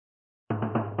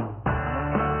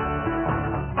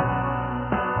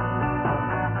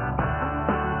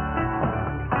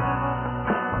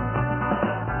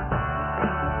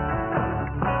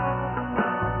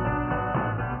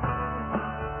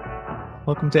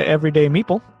Welcome to Everyday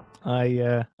Meeple.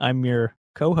 I'm your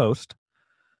co-host,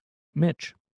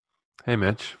 Mitch. Hey,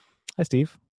 Mitch. Hi,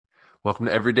 Steve. Welcome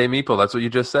to Everyday Meeple. That's what you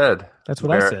just said. That's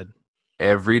what I said.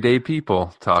 Everyday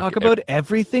people Talk about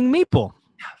everything Meeple.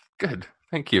 Good.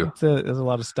 Thank you. There's a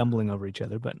lot of stumbling over each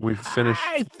other, but We've finished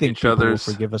I think each people will other's.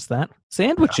 forgive us that.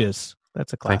 Sandwiches.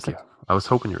 That's a Thank classic. you. I was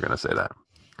hoping you were going to say that.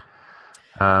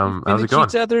 We How's it finish going?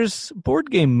 each other's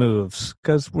board game moves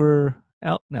because we're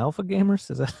alpha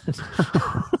gamers. Is that?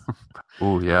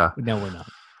 Oh, yeah. No, we're not.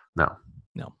 No.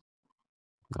 No.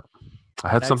 I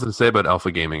had something to say about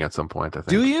alpha gaming at some point, I think.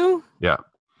 Do you? Yeah.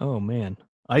 Oh, man.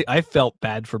 I felt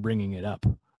bad for bringing it up.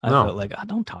 I felt like,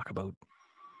 don't talk about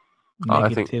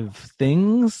negative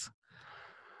things.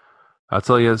 I'll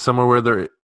tell you, somewhere where there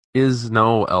is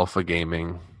no alpha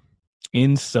gaming.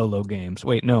 In solo games.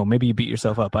 Wait, no, maybe you beat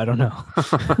yourself up. I don't know.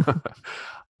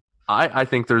 I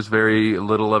think there's very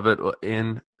little of it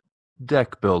in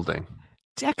deck building.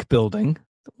 Deck building?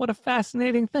 What a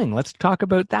fascinating thing. Let's talk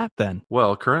about that then.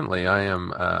 Well, currently I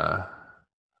am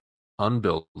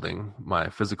unbuilding my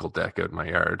physical deck out in my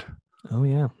yard. Oh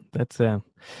yeah, that's.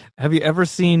 Have you ever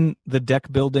seen the deck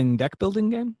building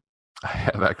game? I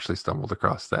have actually stumbled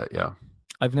across that. Yeah,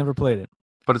 I've never played it.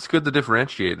 But it's good to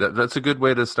differentiate. That's a good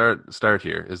way to start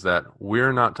here. Is that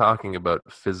we're not talking about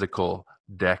physical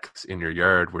decks in your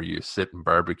yard where you sit and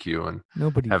barbecue and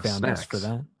nobody have found snacks. us for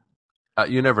that.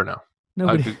 You never know.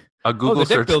 Nobody. A Google the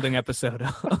search. deck building episode.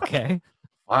 Okay.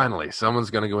 Finally,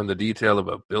 someone's going to go into detail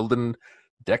about building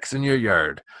decks in your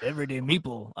yard. Everyday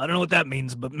meeple. I don't know what that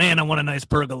means, but man, I want a nice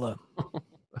pergola.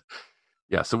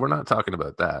 Yeah, so we're not talking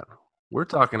about that. We're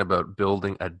talking about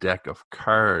building a deck of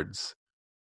cards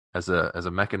as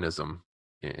a mechanism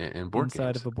in board games.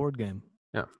 Inside of a board game.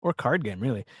 Yeah. Or card game,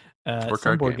 really. Or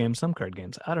some board games, some card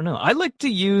games. I don't know. I like to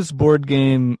use board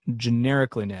game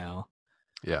generically now.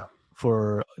 Yeah.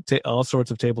 For all sorts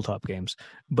of tabletop games.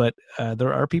 But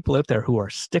there are people out there who are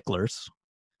sticklers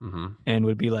and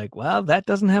would be like, well, that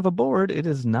doesn't have a board. It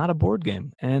is not a board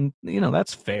game. And,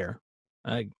 that's fair.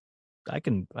 I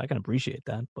can appreciate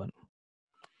that, but...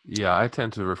 Yeah, I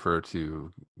tend to refer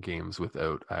to games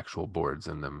without actual boards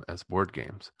in them as board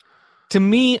games. To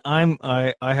me,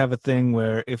 I have a thing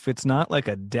where if it's not like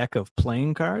a deck of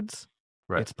playing cards,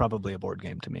 right, it's probably a board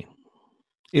game to me.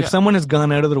 If someone has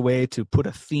gone out of their way to put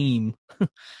a theme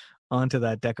onto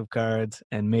that deck of cards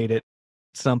and made it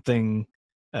something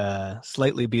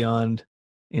slightly beyond,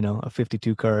 a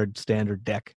 52 card standard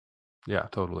deck. Yeah,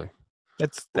 totally.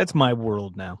 That's my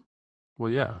world now. Well,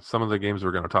 yeah, some of the games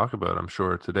we're going to talk about, I'm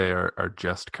sure today are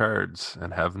just cards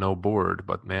and have no board,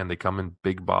 but man, they come in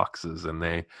big boxes and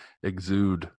they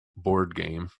exude board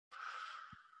game.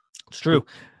 It's true.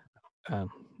 I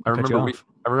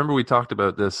remember we talked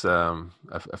about this a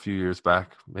few years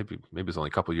back, maybe it's only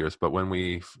a couple years, but when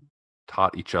we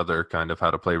taught each other kind of how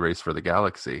to play Race for the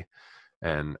Galaxy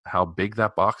and how big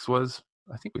that box was.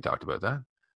 I think we talked about that.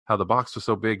 How the box was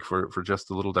so big for just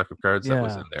the little deck of cards that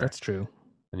was in there. That's true.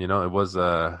 And it was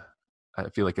I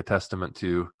feel like a testament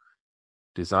to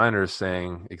designers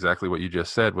saying exactly what you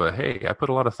just said. Well, hey, I put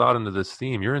a lot of thought into this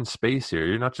theme. You're in space here.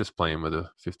 You're not just playing with a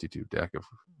 52 deck of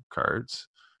cards.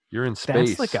 You're in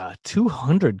space. That's like a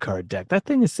 200 card deck. That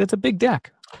thing it's a big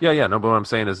deck. Yeah. No, but what I'm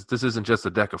saying is this isn't just a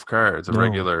deck of cards, a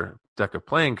regular deck of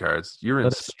playing cards. You're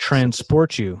in space.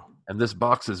 Transport you. And this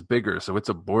box is bigger, so it's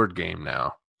a board game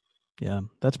now. Yeah,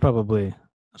 that's probably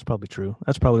true.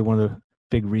 That's probably one of the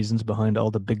big reasons behind all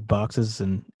the big boxes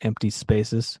and empty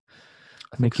spaces.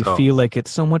 Make you feel like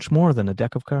it's so much more than a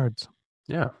deck of cards.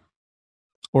 Yeah.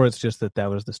 Or it's just that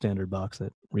was the standard box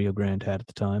that Rio Grande had at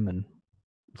the time, and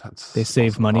they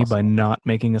saved money by not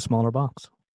making a smaller box.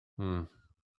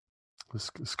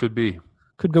 This could be.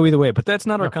 Could go either way, but that's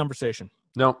not our conversation.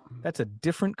 No. That's a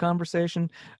different conversation.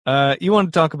 You want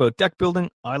to talk about deck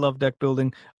building? I love deck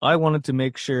building. I wanted to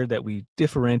make sure that we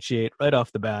differentiate right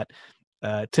off the bat.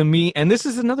 To me, and this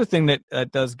is another thing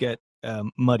that does get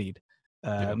muddied.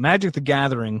 Magic the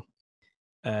Gathering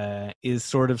is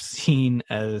sort of seen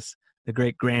as the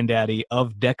great granddaddy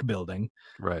of deck building.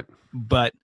 Right.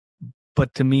 But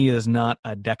to me is not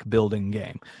a deck building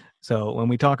game. So when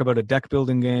we talk about a deck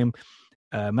building game,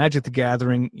 Magic the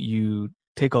Gathering, you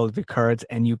take all of your cards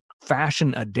and you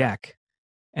fashion a deck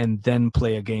and then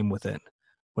play a game with it.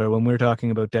 Where when we're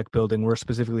talking about deck building, we're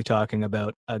specifically talking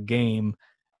about a game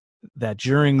that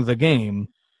during the game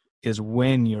is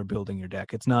when you're building your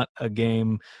deck. It's not a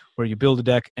game where you build a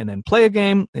deck and then play a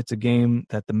game. It's a game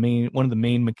that one of the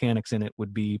main mechanics in it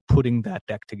would be putting that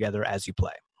deck together as you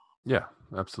play. Yeah,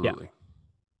 absolutely.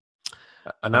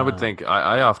 Yeah. And I would think,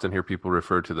 I often hear people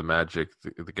refer to the Magic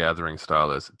the Gathering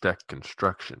style as deck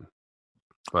construction.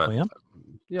 But oh, yeah?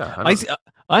 Yeah,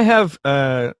 I have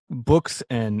books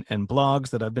and blogs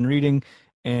that I've been reading,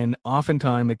 and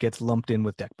oftentimes it gets lumped in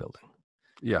with deck building.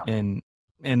 Yeah, and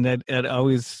that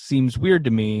always seems weird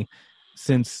to me,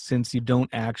 since you don't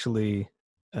actually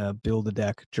build a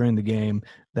deck during the game.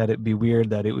 That it'd be weird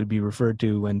that it would be referred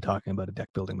to when talking about a deck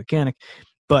building mechanic.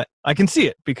 But I can see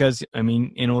it, because I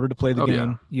mean, in order to play the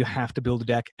game, you have to build a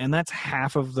deck, and that's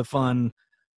half of the fun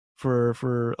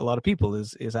for a lot of people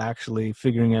is actually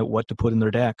figuring out what to put in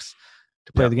their decks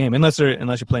to play the game. Unless you're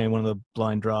playing one of the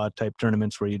blind draw type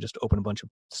tournaments where you just open a bunch of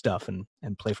stuff and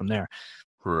play from there.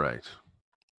 Right.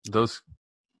 Those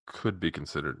could be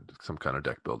considered some kind of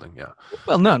deck building. Yeah.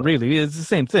 Well, not really. It's the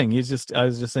same thing. I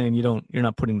was just saying you're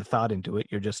not putting the thought into it.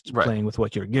 You're just playing with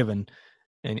what you're given,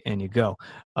 and you go.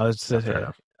 I was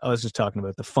just talking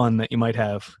about the fun that you might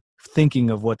have thinking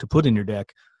of what to put in your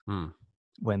deck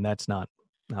when that's not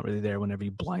really there, whenever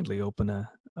you blindly open a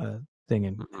thing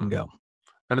and go.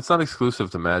 And it's not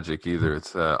exclusive to Magic either.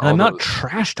 It's I'm not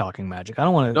trash talking Magic. I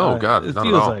don't want to. No, God, it not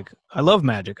feels at all. like I love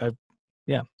Magic.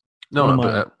 No,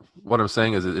 but what I'm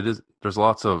saying is it is. There's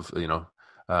lots of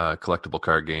collectible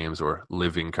card games or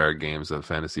living card games that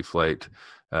Fantasy Flight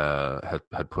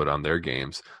had put on their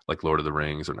games, like Lord of the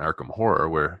Rings or Arkham Horror,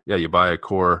 where you buy a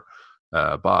core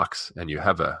box and you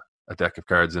have a deck of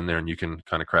cards in there, and you can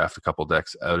kind of craft a couple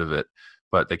decks out of it.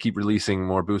 But they keep releasing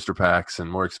more booster packs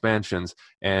and more expansions.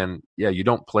 And you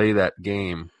don't play that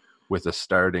game with a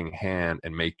starting hand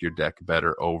and make your deck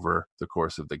better over the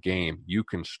course of the game. You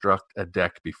construct a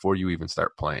deck before you even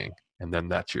start playing, and then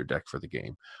that's your deck for the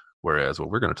game. Whereas what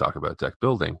we're going to talk about, deck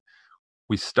building,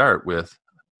 we start with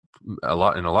in a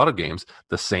lot of games,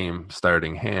 the same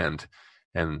starting hand.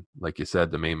 And like you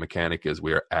said, the main mechanic is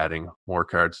we are adding more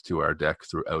cards to our deck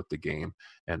throughout the game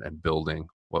and building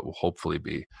what will hopefully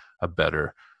be a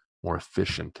better, more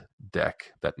efficient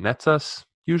deck that nets us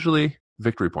usually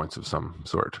victory points of some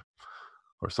sort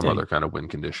or some other kind of win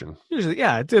condition. Usually,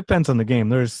 it depends on the game.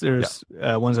 There's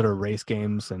ones that are race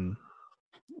games and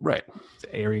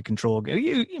area control.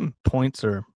 You points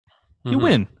or you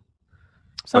win.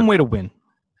 Some way to win.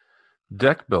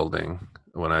 Deck building,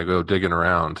 when I go digging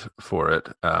around for it,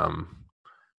 and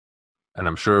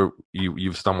I'm sure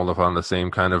you've stumbled upon the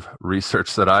same kind of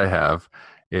research that I have,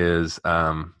 is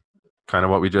kind of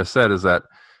what we just said, is that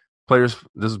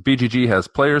BGG has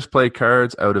players play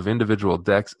cards out of individual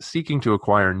decks, seeking to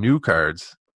acquire new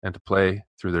cards and to play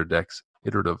through their decks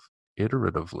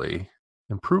iteratively,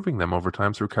 improving them over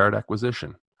time through card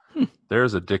acquisition.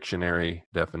 There's a dictionary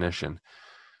definition.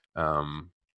 And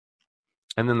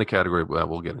then the category,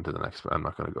 we'll get into the next. I'm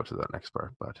not going to go to that next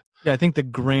part, but I think the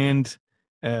grand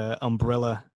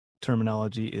umbrella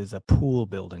terminology is a pool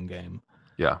building game.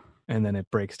 Yeah. And then it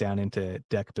breaks down into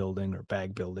deck building or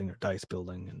bag building or dice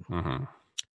building. And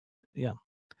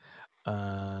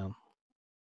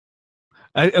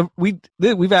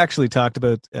we've actually talked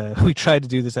about, we tried to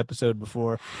do this episode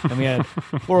before, and we had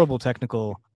horrible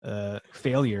technical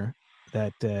failure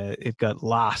that it got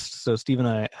lost. So Steve and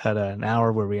I had an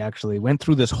hour where we actually went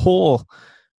through this whole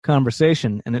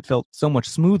conversation, and it felt so much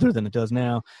smoother than it does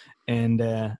now. And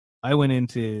I went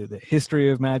into the history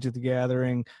of Magic the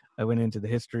Gathering. I went into the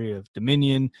history of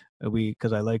Dominion,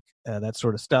 because I like that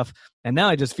sort of stuff. And now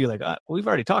I just feel like we've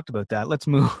already talked about that. Let's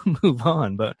move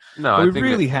on. But we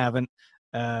really haven't.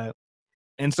 And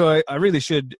so I really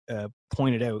should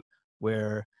point it out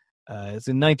where it's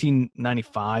in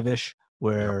 1995-ish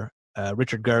where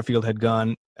Richard Garfield had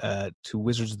gone to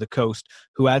Wizards of the Coast,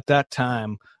 who at that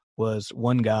time was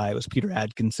one guy. It was Peter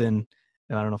Adkison.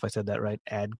 I don't know if I said that right.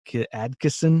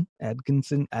 Adkison.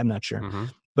 I'm not sure.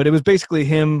 But it was basically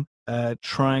him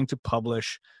trying to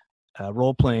publish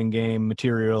role-playing game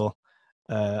material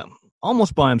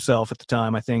almost by himself at the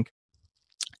time, I think.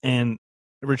 And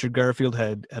Richard Garfield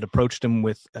had approached him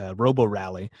with Robo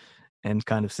Rally and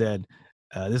kind of said,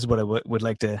 this is what I would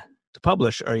like to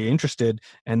publish. Are you interested?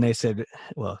 And they said,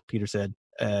 well, Peter said,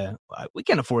 we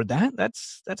can't afford that.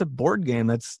 That's a board game.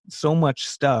 That's so much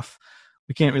stuff.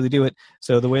 We can't really do it.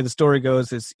 So the way the story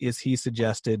goes is he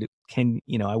suggested,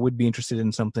 I would be interested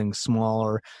in something small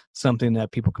or something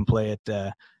that people can play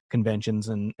at conventions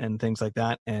and things like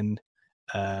that. And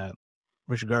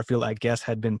Richard Garfield, I guess,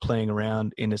 had been playing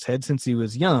around in his head since he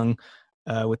was young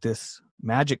with this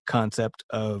magic concept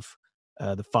of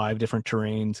the 5 different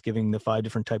terrains, giving the 5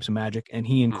 different types of magic. And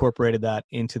he incorporated that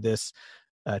into this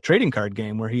trading card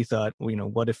game where he thought,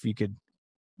 what if you could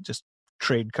just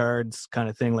trade cards kind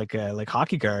of thing, like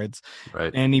hockey cards.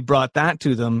 Right. And he brought that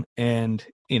to them, and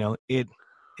it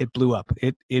blew up.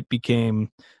 It became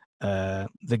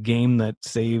the game that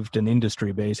saved an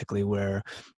industry, basically, where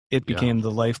it became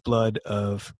the lifeblood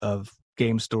of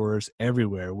game stores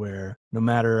everywhere, where no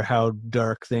matter how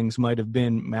dark things might have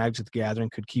been, Magic the Gathering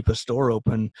could keep a store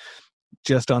open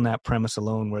just on that premise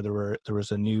alone, where there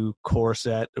was a new core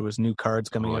set, there was new cards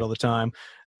coming out all the time.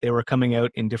 They were coming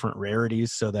out in different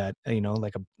rarities, so that,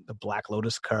 like a Black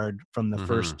Lotus card from the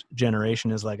first generation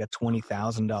is like a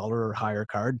 $20,000 or higher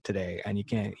card today, and you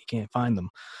can't find them.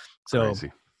 So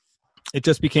crazy. It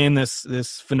just became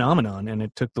this phenomenon, and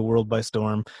it took the world by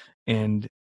storm. And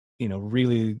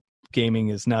really, gaming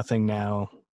is nothing now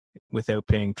without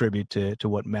paying tribute to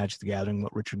what Magic the Gathering,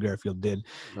 what Richard Garfield did.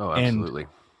 Oh, absolutely.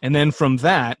 And then from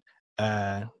that,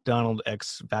 Donald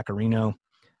X. Vaccarino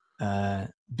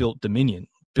built Dominion.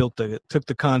 Took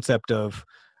the concept of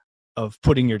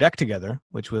putting your deck together,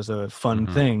 which was a fun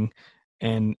thing,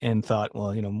 and thought,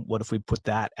 well, what if we put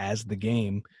that as the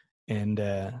game, and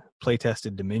play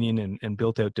tested Dominion and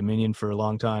built out Dominion for a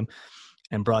long time,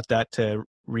 and brought that to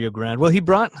Rio Grande. Well, he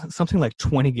brought something like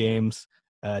 20 games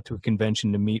to a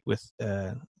convention to meet with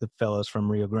the fellows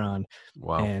from Rio Grande.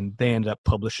 Wow. And they ended up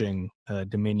publishing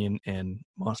Dominion and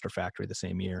Monster Factory the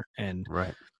same year. And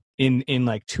in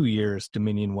like 2 years,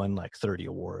 Dominion won like 30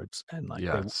 awards, and like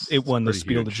it won the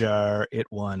Spiel des Jahres, it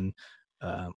won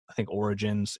I think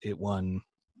Origins, it won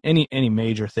any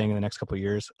major thing in the next couple of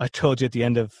years. I told you at the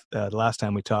end of the last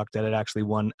time we talked that it actually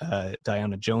won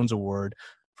Diana Jones Award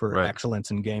for excellence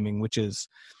in gaming, which is,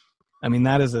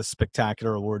 that is a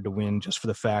spectacular award to win, just for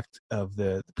the fact of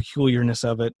the peculiarness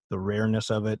of it, the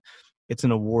rareness of it. It's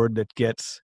an award that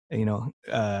gets,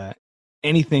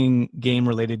 anything game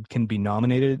related can be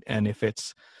nominated, and if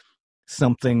it's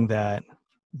something that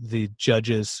the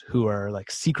judges, who are like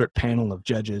secret panel of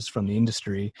judges from the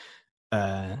industry,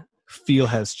 feel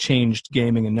has changed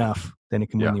gaming enough, then it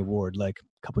can win the award. Like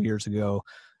a couple years ago,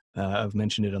 I've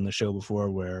mentioned it on the show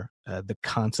before, where the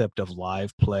concept of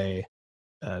live play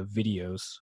videos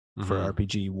for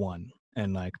RPG won,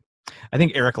 and like I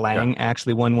think Eric Lang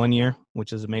actually won one year,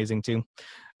 which is amazing too.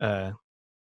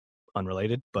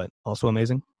 Unrelated, but also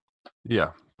amazing.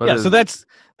 So that's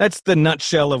the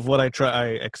nutshell of what I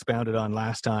expounded on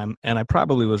last time, and I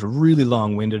probably was really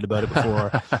long-winded about it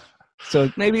before.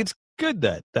 So maybe it's good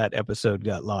that episode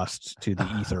got lost to the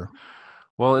ether.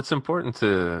 Well, it's important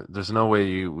there's no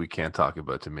way we can't talk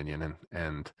about Dominion,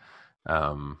 and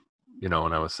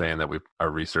when I was saying that our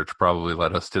research probably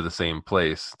led us to the same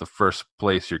place, the first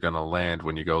place you're going to land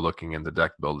when you go looking into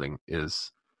deck building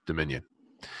is Dominion.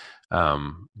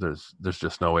 There's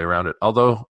just no way around it.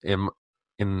 Although in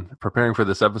preparing for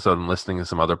this episode and listening to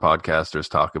some other podcasters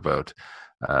talk about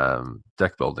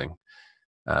deck building,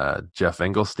 Jeff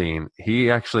Engelstein,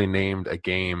 he actually named a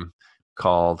game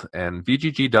called, and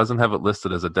VGG doesn't have it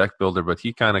listed as a deck builder, but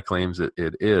he kind of claims it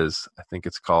is. I think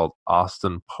it's called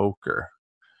Austin Poker.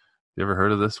 You ever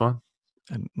heard of this one?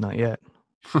 Not yet.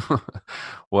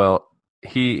 Well,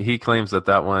 he claims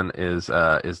that one is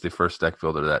the first deck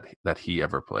builder that he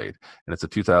ever played, and it's a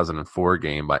 2004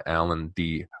 game by Alan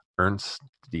D.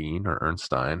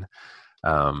 Ernstein.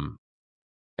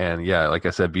 And like I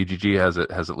said, BGG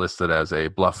has it listed as a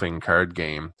bluffing card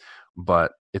game,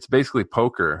 but it's basically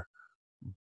poker,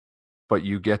 but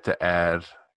you get to add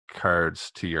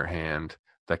cards to your hand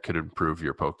that could improve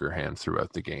your poker hand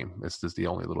throughout the game. It's just the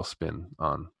only little spin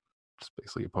on just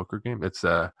basically a poker game. It's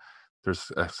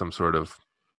there's some sort of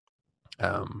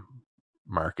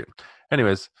market.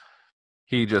 Anyways,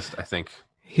 he just, I think,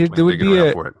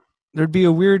 there'd be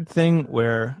a weird thing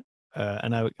where,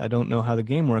 and I don't know how the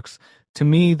game works. To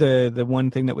me, the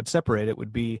one thing that would separate it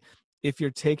would be if you're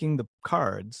taking the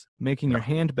cards, making your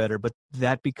hand better, but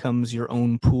that becomes your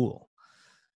own pool.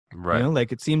 Right.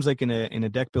 Like it seems like in a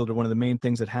deck builder, one of the main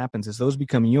things that happens is those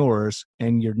become yours,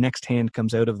 and your next hand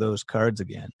comes out of those cards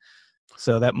again.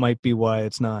 So that might be why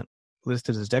it's not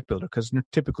listed as deck builder, because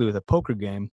typically with a poker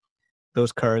game,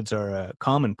 those cards are a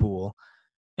common pool,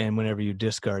 and whenever you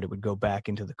discard, it would go back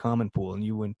into the common pool, and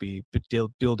you wouldn't be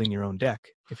building your own deck.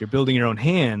 If you're building your own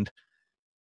hand,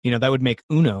 that would make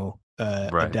Uno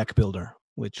a deck builder,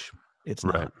 which it's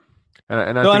not. Right.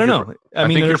 And I don't know. I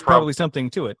mean, there's probably something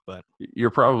to it, but you're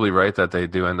probably right that they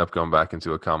do end up going back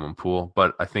into a common pool.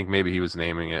 But I think maybe he was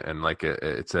naming it, and like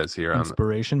it says here,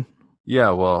 inspiration.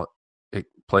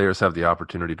 Players have the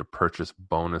opportunity to purchase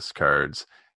bonus cards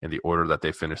in the order that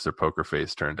they finish their poker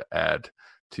face turn to add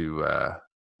to,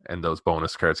 and those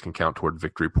bonus cards can count toward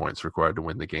victory points required to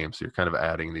win the game. So you're kind of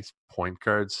adding these point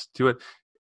cards to it.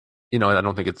 I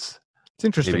don't think it's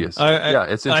interesting. It's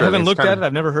interesting. I haven't looked at it.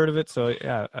 I've never heard of it. So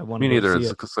I want to. Me neither.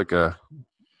 It's like an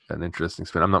interesting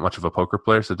spin. I'm not much of a poker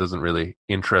player, so it doesn't really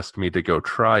interest me to go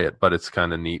try it. But it's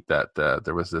kind of neat that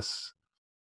there was this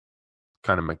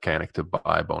kind of mechanic to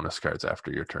buy bonus cards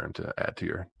after your turn to add to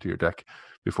your deck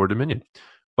before Dominion.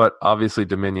 But obviously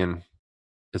Dominion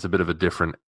is a bit of a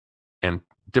different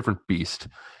beast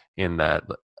in that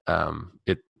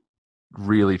it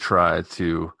really tried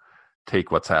to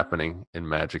take what's happening in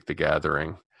Magic the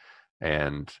Gathering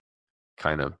and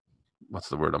kind of, what's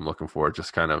the word I'm looking for,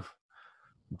 just kind of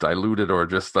dilute it, or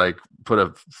just like put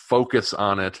a focus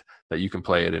on it that you can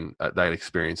play it in that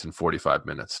experience in 45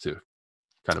 minutes to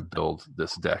kind of build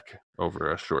this deck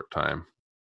over a short time.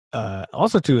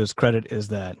 Also, to his credit, is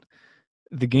that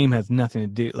the game has nothing to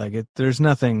do, like, there's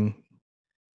nothing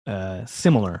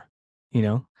similar,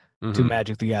 to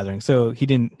Magic the Gathering. So he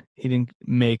didn't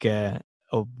make a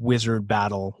wizard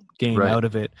battle game out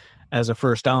of it as a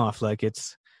first off. Like,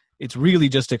 it's really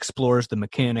just explores the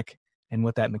mechanic and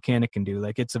what that mechanic can do.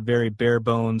 Like, it's a very bare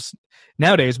bones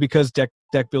nowadays, because deck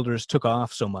builders took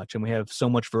off so much and we have so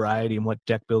much variety in what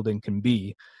deck building can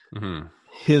be.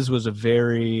 His was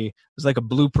it was like a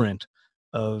blueprint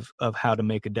of how to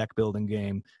make a deck building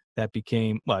game that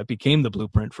became the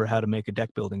blueprint for how to make a deck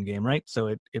building game, right? So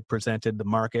it presented the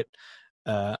market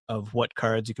of what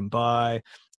cards you can buy.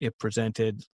 It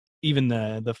presented even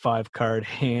the 5-card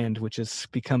hand, which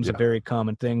becomes a very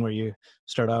common thing, where you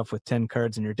start off with 10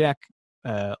 cards in your deck.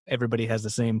 Everybody has the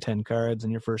same 10 cards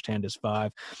and your first hand is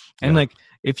 5. And like,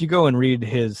 if you go and read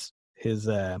his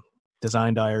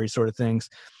design diary sort of things,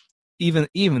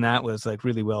 even that was like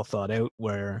really well thought out,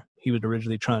 where he was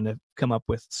originally trying to come up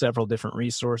with several different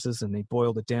resources, and they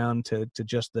boiled it down to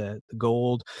just the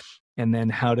gold, and then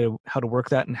how to work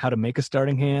that and how to make a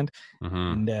starting hand.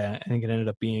 And I think it ended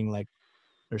up being like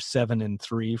there's 7 and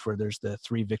 3, for there's the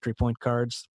 3 victory point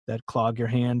cards that clog your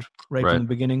hand right from the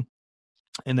beginning.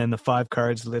 And then the 5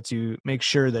 cards lets you make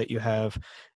sure that you have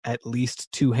at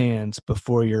least 2 hands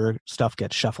before your stuff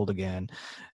gets shuffled again.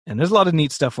 And there's a lot of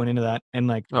neat stuff went into that. And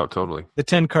like, oh, totally. The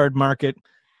 10-card market,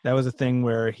 that was a thing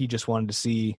where he just wanted to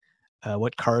see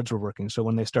what cards were working. So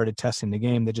when they started testing the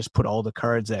game, they just put all the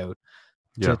cards out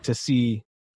to see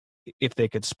if they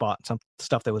could spot some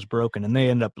stuff that was broken. And they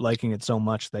ended up liking it so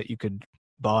much that you could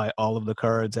buy all of the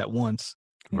cards at once.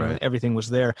 Everything was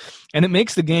there. And it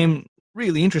makes the game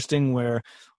really interesting, where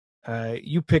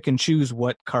you pick and choose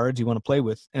what cards you want to play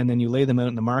with, and then you lay them out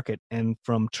in the market. And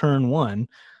from turn 1,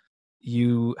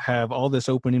 you have all this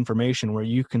open information where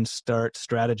you can start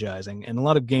strategizing. And a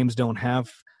lot of games don't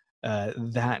have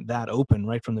that open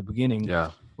right from the beginning,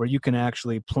 where you can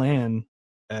actually plan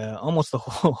almost the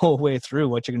whole way through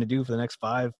what you're going to do for the next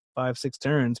 5-6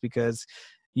 turns, because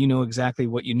you know exactly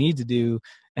what you need to do,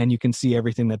 and you can see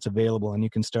everything that's available, and you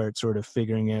can start sort of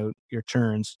figuring out your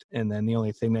turns. And then the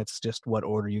only thing that's just what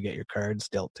order you get your cards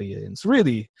dealt to you. And it's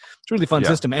really fun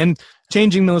system. And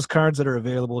changing those cards that are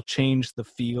available change the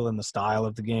feel and the style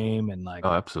of the game. And like,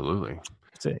 oh, absolutely.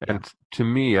 And to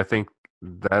me, I think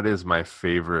that is my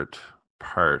favorite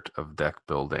part of deck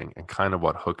building, and kind of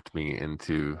what hooked me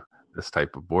into this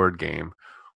type of board game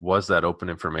was that open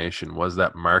information, was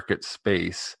that market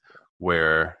space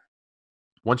where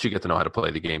once you get to know how to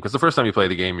play the game, because the first time you play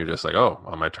the game, you're just like, oh,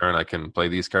 on my turn, I can play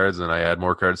these cards and I add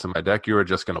more cards to my deck. You are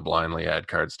just going to blindly add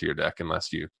cards to your deck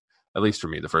unless you, at least for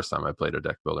me, the first time I played a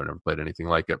deck builder, never played anything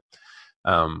like it.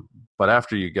 But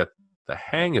after you get the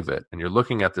hang of it and you're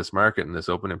looking at this market and this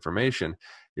open information,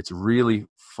 it's really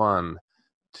fun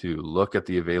to look at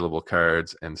the available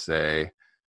cards and say,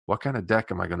 what kind of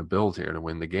deck am I going to build here to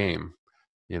win the game?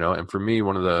 And for me,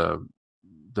 one of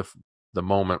the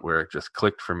moment where it just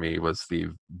clicked for me was the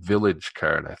village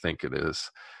card, I think it is,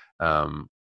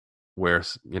 where,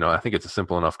 I think it's a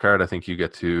simple enough card. I think you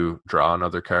get to draw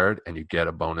another card and you get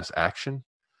a bonus action.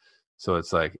 So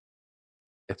it's like,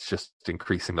 it's just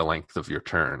increasing the length of your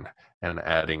turn and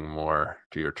adding more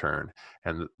to your turn.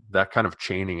 And that kind of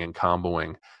chaining and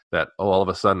comboing that, all of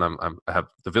a sudden I have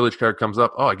the village card comes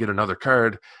up. Oh, I get another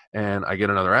card and I get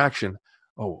another action.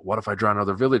 Oh, what if I draw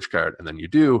another village card? And then you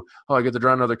do, oh, I get to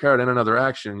draw another card and another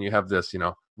action. You have this,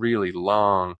 really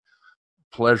long,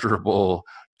 pleasurable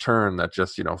turn that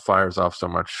just, fires off so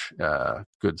much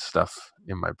good stuff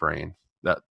in my brain.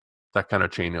 That kind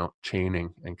of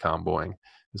chaining and comboing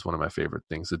is one of my favorite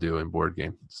things to do in board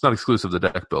game. It's not exclusive to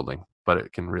deck building, but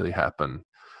it can really happen.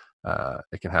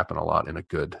 It can happen a lot in a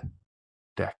good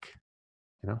deck,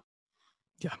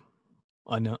 Yeah,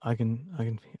 I know. I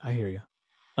hear you.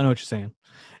 I know what you're saying.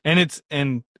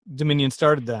 And Dominion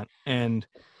started that, and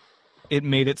it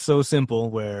made it so simple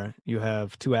where you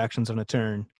have 2 actions on a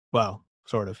turn. Well,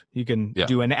 sort of. You can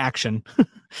do an action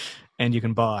and you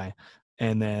can buy,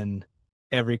 and then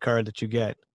every card that you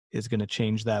get is going to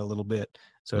change that a little bit.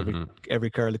 So every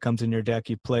card that comes in your deck,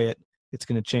 you play it, it's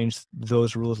going to change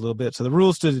those rules a little bit. So the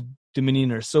rules to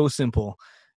Dominion are so simple,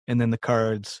 and then the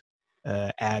cards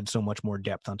add so much more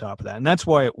depth on top of that. And that's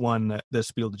why it won the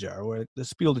Spiel des Jahres, where the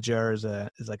Spiel des Jahres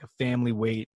is like a family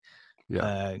weight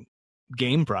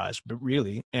game prize, but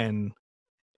really, and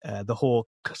the whole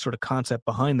sort of concept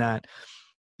behind that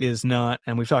is not,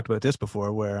 and we've talked about this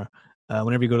before, where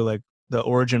whenever you go to like the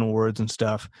Origin Awards and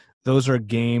stuff, those are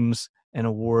games and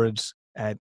awards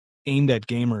aimed at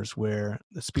gamers, where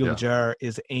the Spiel des Jahres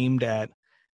is aimed at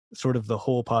sort of the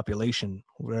whole population,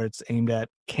 where it's aimed at,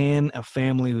 can a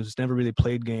family who's never really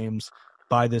played games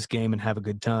buy this game and have a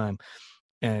good time?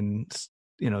 And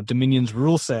Dominion's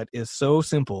rule set is so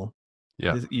simple.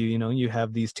 You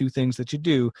have these two things that you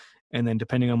do, and then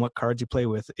depending on what cards you play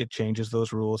with, it changes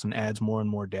those rules and adds more and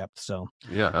more depth. So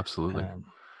yeah, absolutely.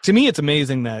 To me, it's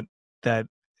amazing that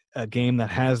a game that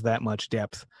has that much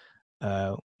depth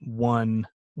won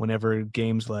whenever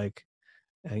games like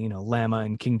Llama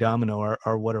and King Domino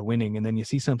are what are winning, and then you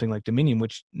see something like Dominion,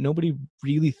 which nobody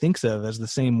really thinks of as the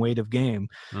same weight of game.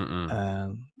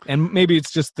 And maybe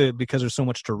it's just because there's so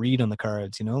much to read on the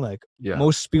cards.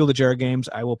 Most Spiel des Jahres games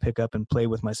I will pick up and play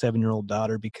with my 7-year-old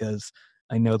daughter because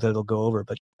I know that it'll go over,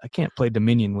 but I can't play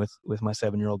Dominion with my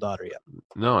 7-year-old daughter yet.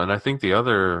 No, and I think the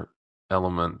other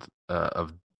element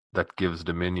of that gives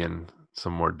Dominion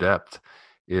some more depth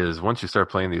is once you start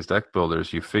playing these deck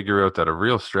builders, you figure out that a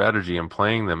real strategy in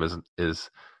playing them is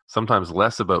sometimes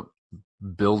less about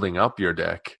building up your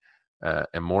deck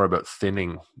and more about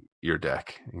thinning your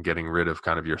deck and getting rid of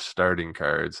kind of your starting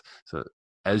cards. So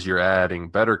as you're adding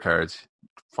better cards,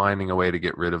 finding a way to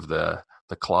get rid of the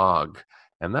clog,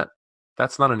 and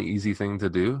that's not an easy thing to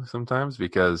do sometimes,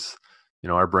 because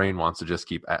our brain wants to just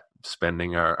keep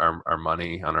spending our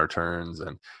money on our turns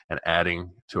and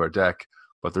adding to our deck.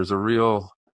 But there's a real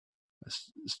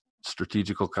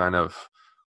strategical kind of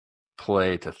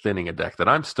play to thinning a deck that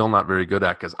I'm still not very good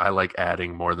at, because I like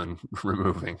adding more than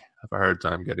removing. I have a hard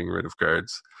time getting rid of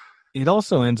cards. It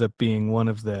also ends up being one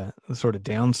of the sort of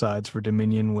downsides for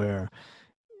Dominion, where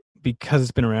because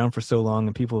it's been around for so long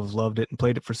and people have loved it and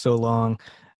played it for so long,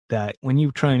 that when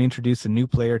you try and introduce a new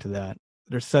player to that,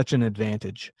 there's such an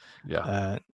advantage.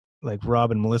 Like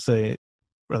Rob and Melissa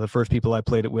are the first people I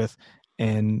played it with,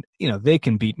 and they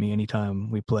can beat me anytime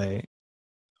we play,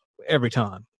 every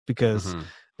time, because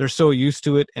they're so used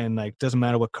to it, and like doesn't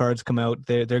matter what cards come out,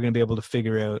 they're going to be able to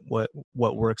figure out what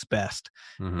works best.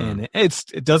 And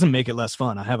it doesn't make it less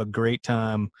fun. I have a great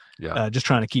time just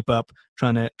trying to keep up,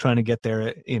 trying to get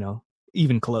there,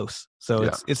 even close. So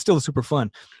it's still super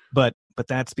fun, but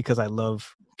that's because I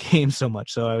love games so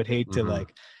much. So I would hate to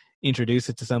like introduce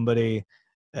it to somebody.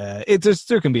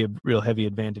 There can be a real heavy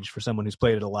advantage for someone who's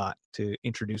played it a lot to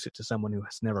introduce it to someone who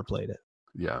has never played it.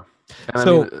 Yeah.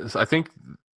 And I think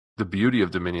the beauty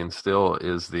of Dominion still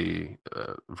is the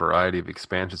variety of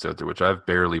expansions out there, which I've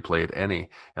barely played any.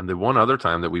 And the one other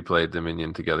time that we played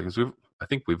Dominion together, because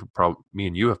me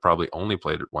and you have probably only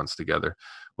played it once together,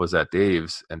 was at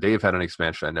Dave's, and Dave had an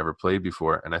expansion I never played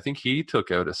before, and I think he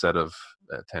took out a set of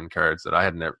 10 cards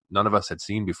that none of us had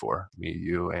seen before. Me,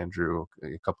 you, Andrew,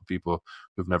 a couple people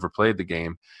who've never played the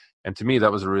game, and to me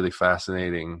that was a really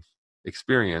fascinating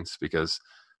experience because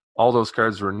all those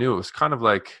cards were new. It was kind of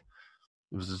like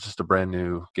it was just a brand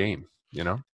new game.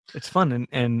 It's fun,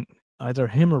 and either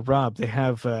him or Rob, they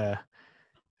have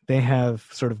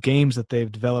sort of games that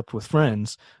they've developed with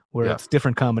friends where it's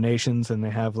different combinations, and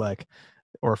they have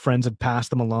or friends have passed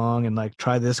them along and like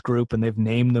try this group, and they've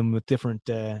named them with different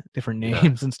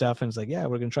names and stuff. And it's like,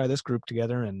 we're going to try this group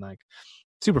together, and like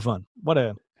super fun.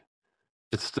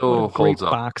 It still great holds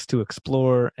up. Box to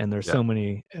explore, and there's so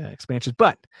many expansions.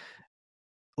 But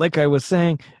like I was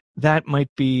saying, that might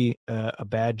be a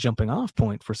bad jumping off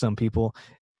point for some people,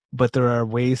 but there are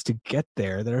ways to get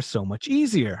there that are so much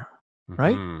easier.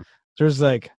 Right? There's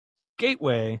like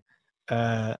gateways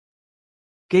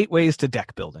to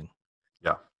deck building.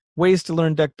 Ways to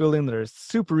learn deck building that are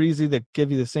super easy, that give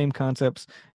you the same concepts.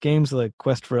 Games like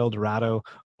Quest for El Dorado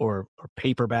or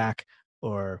Paperback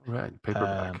or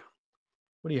Paperback.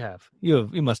 What do you have? You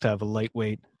must have a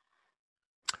lightweight.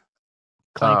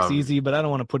 Clank's easy, but I don't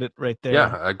want to put it right there.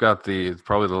 Yeah, I got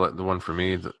probably the one for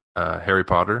me, Harry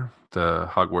Potter, the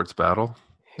Hogwarts Battle.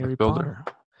 Harry Potter.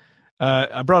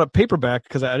 I brought up Paperback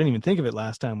because I didn't even think of it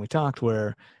last time we talked,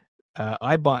 where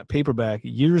I bought Paperback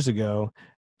years ago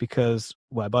because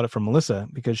I bought it from Melissa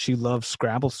because she loves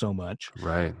Scrabble so much.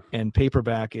 Right. And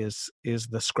Paperback is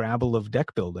the Scrabble of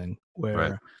deck building,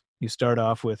 where you start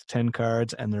off with 10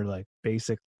 cards and they're like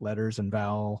basic letters and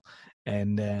vowel,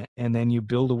 and then you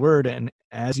build a word, and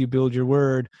as you build your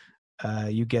word,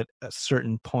 you get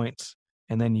certain points,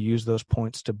 and then you use those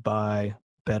points to buy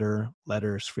better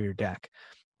letters for your deck.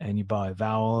 And you buy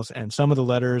vowels, and some of the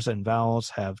letters and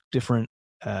vowels have different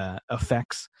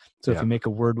effects. So if you make a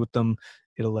word with them,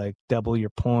 it'll like double your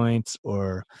points,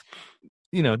 or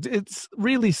it's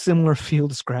really similar feel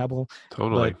to Scrabble.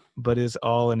 Totally. But is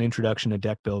all an introduction to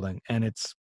deck building, and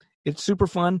it's super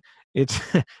fun. It's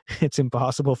it's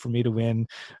impossible for me to win.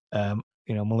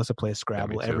 Melissa plays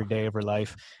Scrabble every day of her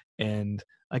life, and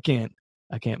I can't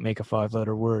make a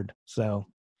 5-letter word. So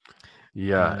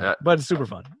but it's super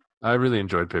fun. I really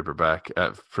enjoyed Paperback.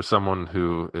 For someone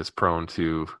who is prone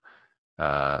to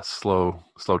slow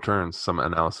turns, some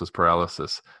analysis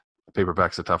paralysis,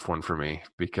 Paperback's a tough one for me,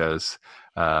 because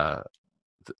the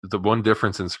one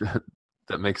difference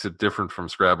that makes it different from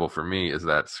Scrabble for me is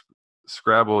that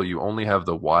Scrabble, you only have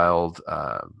the wild.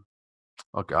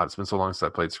 Oh God, it's been so long since I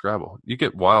played Scrabble. You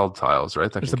get wild tiles,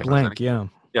 right? There's a blank, yeah,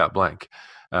 blank.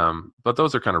 But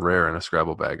those are kind of rare in a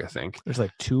Scrabble bag, I think. There's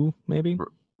like 2, maybe.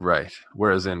 Right.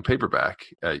 Whereas in Paperback,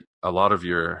 a lot of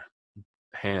your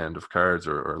hand of cards,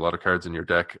 or a lot of cards in your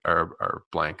deck are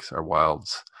blanks, are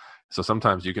wilds. So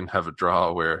sometimes you can have a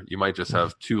draw where you might just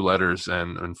have 2 letters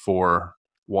and 4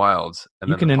 wilds, and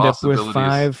you then can end up with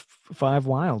five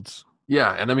wilds.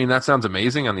 Yeah, and I mean, that sounds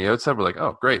amazing on the outside. We're like,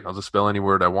 oh, great, I'll just spell any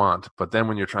word I want. But then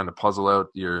when you're trying to puzzle out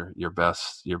your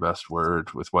best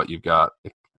word with what you've got,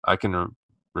 I can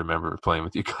remember playing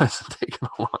with you guys and taking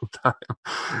a long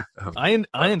time.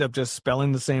 I end up just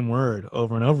spelling the same word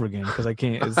over and over again, because I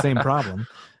can't. It's the same problem.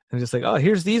 I'm just like, oh,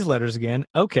 here's these letters again.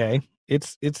 Okay,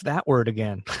 it's that word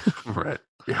again. Right.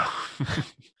 Yeah.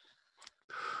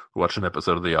 Watched an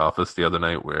episode of The Office the other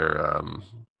night where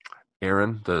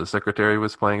Erin, the secretary,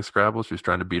 was playing Scrabble. She was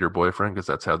trying to beat her boyfriend, because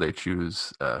that's how they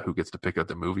choose who gets to pick out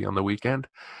the movie on the weekend.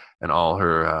 And all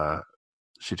her,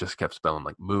 she just kept spelling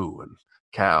like moo and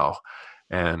cow.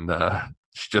 And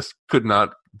she just could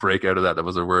not break out of that. That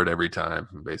was a word every time.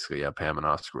 And basically, Pam and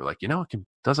Oscar were like, it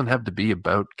doesn't have to be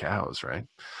about cows, right?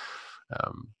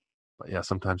 But yeah,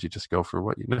 sometimes you just go for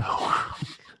what you know.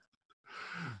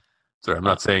 Sorry, I'm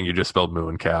not saying you just spelled moo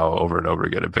and cow over and over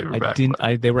again in Paperback. I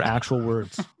didn't. They were actual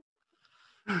words.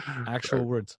 Actual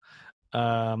words.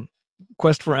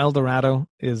 Quest for El Dorado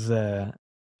is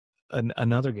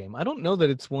another game. I don't know that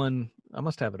it's one. I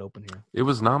must have it open here. It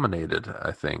was nominated,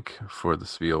 I think, for the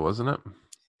Spiel, wasn't it?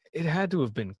 It had to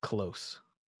have been close.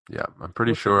 Yeah, I'm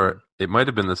pretty sure it might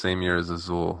have been the same year as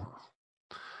Azul,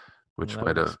 which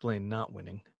might have explained not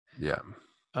winning. Yeah.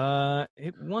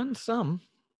 It won some.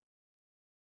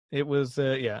 It was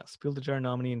Spiel des Jahres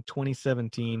nominee in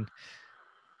 2017.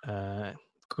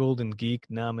 Golden Geek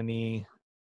nominee,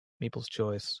 Maple's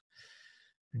Choice.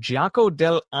 Giaco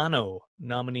del Anno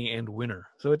nominee and winner.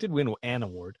 So it did win an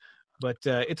award, but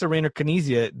it's a Rainer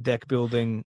Knizia deck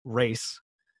building race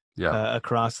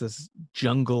across this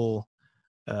jungle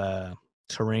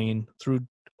terrain,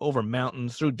 over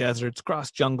mountains, through deserts,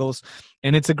 across jungles,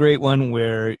 and it's a great one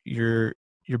where you're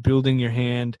building your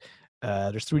hand.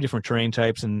 There's 3 different terrain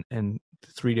types and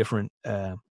 3 different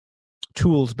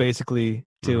tools basically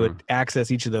to access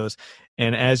each of those,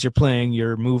 and as you're playing,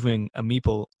 you're moving a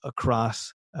meeple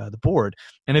across the board,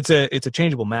 and it's a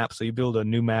changeable map. So you build a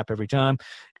new map every time,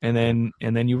 and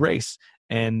then you race,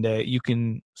 and you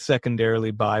can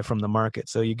secondarily buy from the market.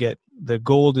 So you get the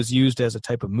gold is used as a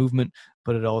type of movement,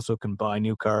 but it also can buy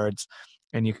new cards,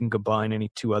 and you can combine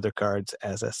any 2 other cards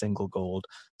as a single gold.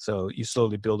 So you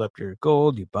slowly build up your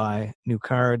gold, you buy new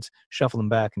cards, shuffle them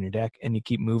back in your deck, and you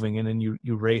keep moving, and then you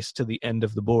race to the end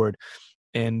of the board.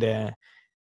 And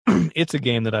it's a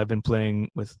game that I've been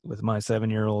playing with my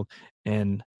 7-year-old,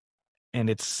 and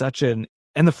it's such and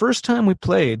the first time we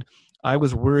played, I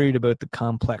was worried about the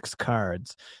complex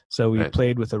cards. So we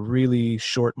played with a really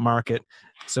short market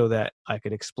so that I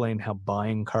could explain how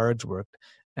buying cards worked.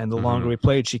 And the longer we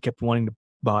played, she kept wanting to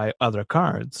buy other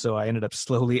cards. So I ended up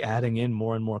slowly adding in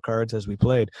more and more cards as we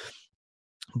played.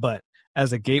 But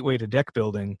as a gateway to deck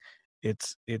building,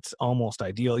 it's almost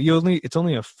ideal. It's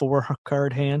only a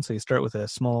 4-card hand, so you start with a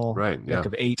small deck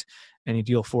of 8, and you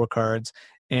deal 4 cards.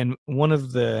 And one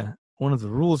of the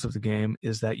rules of the game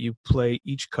is that you play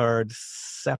each card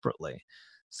separately.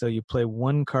 So you play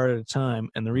 1 card at a time,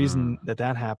 and the reason that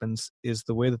happens is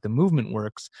the way that the movement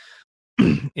works.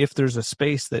 If there's a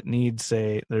space that needs,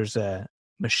 say, there's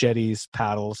machetes,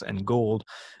 paddles, and gold,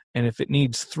 and if it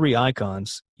needs 3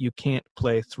 icons, you can't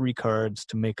play 3 cards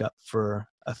to make up for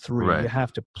a 3. Right. You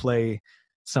have to play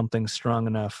something strong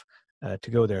enough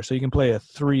to go there. So you can play a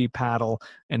 3 paddle,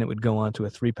 and it would go onto a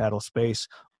 3 paddle space,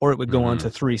 or it would go onto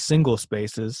 3 single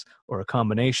spaces, or a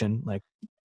combination like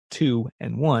 2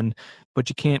 and 1. But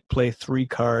you can't play 3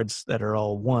 cards that are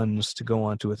all 1s to go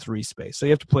onto a 3 space. So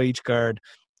you have to play each card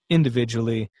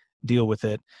individually deal with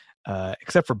it,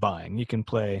 except for buying. You can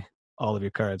play all of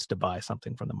your cards to buy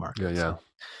something from the market. Yeah. So,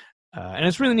 and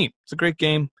it's really neat. It's a great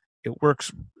game. It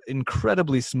works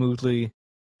incredibly smoothly.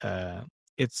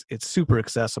 It's super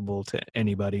accessible to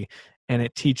anybody, and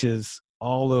it teaches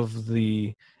all of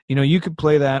the. You could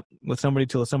play that with somebody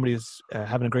till somebody's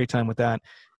having a great time with that,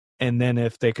 and then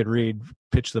if they could read,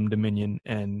 pitch them Dominion,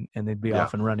 and they'd be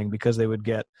off and running because they would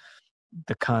get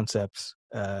the concepts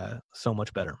so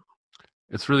much better.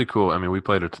 It's really cool. I mean, we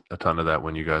played a ton of that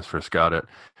when you guys first got it,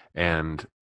 and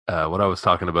what I was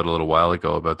talking about a little while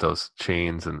ago about those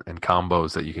chains and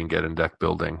combos that you can get in deck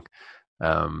building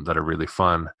that are really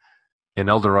fun. In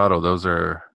El Dorado, those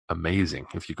are amazing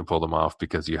if you can pull them off,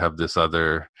 because you have this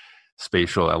other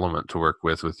spatial element to work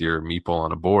with your meeple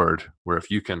on a board, where if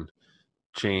you can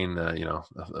chain a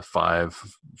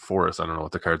 5 forest, I don't know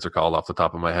what the cards are called off the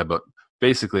top of my head, but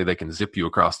basically they can zip you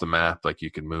across the map. Like you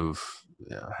can move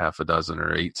half a dozen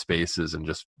or 8 spaces and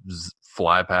just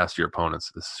fly past your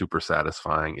opponents. It's super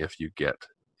satisfying if you get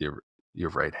your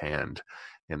right hand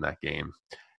in that game.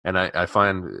 And I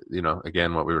find,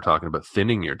 again, what we were talking about,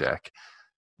 thinning your deck,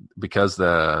 because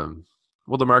the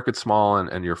market's small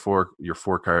and your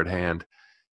four card hand,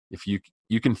 if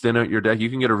you can thin out your deck,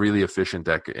 you can get a really efficient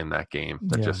deck in that game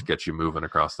that just gets you moving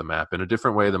across the map in a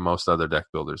different way than most other deck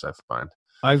builders, I find.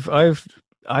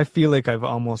 I feel like I've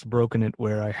almost broken it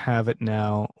where I have it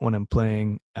now when I'm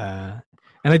playing, and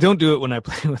I don't do it when I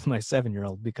play with my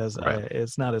 7-year-old because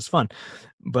it's not as fun.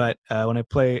 But when I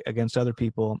play against other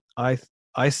people, I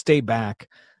stay back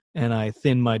and I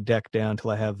thin my deck down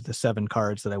till I have the 7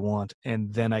 cards that I want,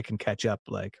 and then I can catch up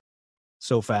like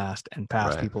so fast and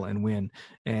pass people and win.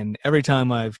 And every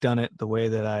time I've done it the way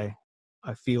that I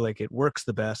feel like it works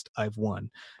the best, I've won.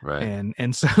 Right.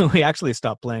 And so we actually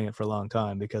stopped playing it for a long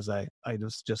time because I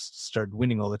just started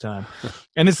winning all the time.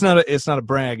 And it's not a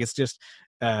brag. It's just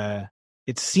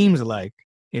it seems like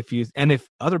if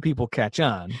other people catch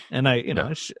on, and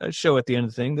I show at the end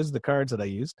of the thing, this is the cards that I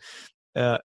used,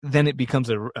 then it becomes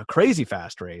a crazy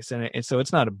fast race. And so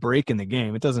it's not a break in the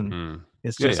game. It doesn't.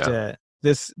 It's just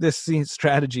this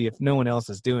strategy. If no one else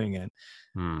is doing it,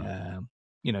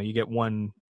 you get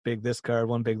one big this card,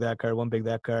 one big that card, one big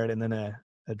that card, and then a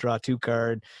draw 2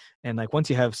 card. And like once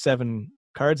you have 7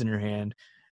 cards in your hand,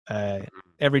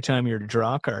 every time your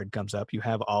draw card comes up, you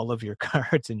have all of your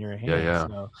cards in your hand.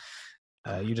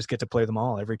 So you just get to play them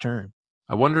all every turn.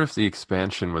 I wonder if the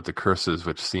expansion with the curses,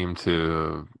 which seem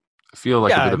to feel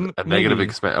like a bit of a negative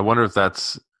expansion, I wonder if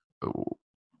that's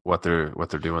what they're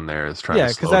doing there, is trying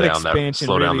to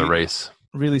slow down the race.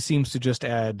 Really seems to just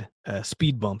add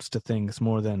speed bumps to things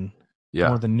more than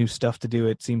new stuff to do.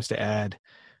 It seems to add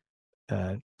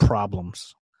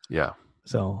problems. Yeah.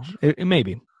 So it may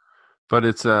be. But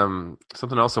it's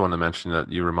something else I want to mention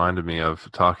that you reminded me of,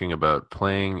 talking about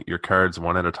playing your cards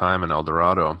one at a time in El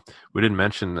Dorado. We didn't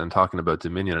mention and talking about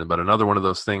Dominion, but another one of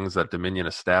those things that Dominion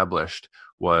established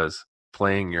was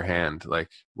playing your hand. Like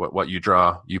what you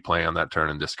draw, you play on that turn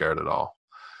and discard it all,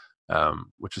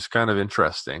 which is kind of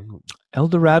interesting. El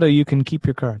Dorado, you can keep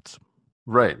your cards.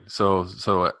 Right.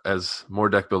 So as more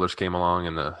deck builders came along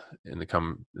in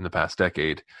the past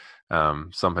decade,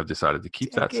 some have decided to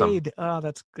keep that. Oh,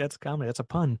 that's comedy. That's a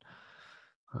pun.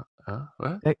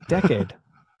 What? Decade.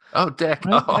 Oh, deck.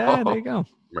 Right? Oh, yeah, there you go.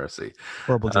 Mercy.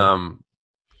 Horrible joke.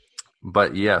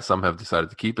 But yeah, some have decided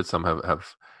to keep it. Some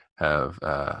have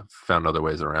found other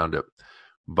ways around it.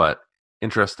 But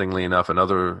interestingly enough,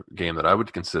 another game that I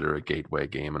would consider a gateway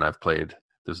game, and I've played.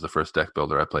 This is the first deck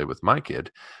builder I played with my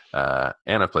kid, and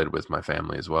I played with my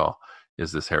family as well,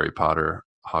 is this Harry Potter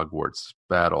Hogwarts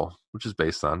Battle, which is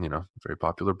based on, a very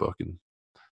popular book and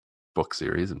book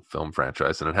series and film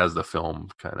franchise. And it has the film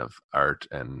kind of art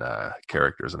and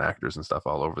characters and actors and stuff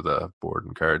all over the board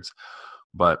and cards.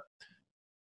 But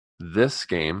this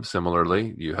game,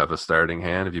 similarly, you have a starting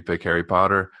hand. If you pick Harry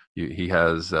Potter, he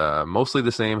has mostly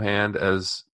the same hand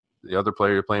as the other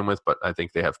player you're playing with, but I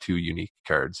think they have 2 unique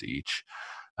cards each.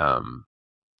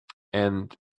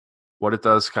 And what it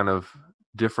does kind of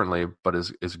differently, but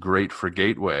is great for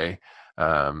gateway,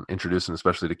 introducing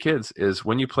especially to kids, is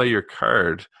when you play your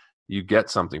card, you get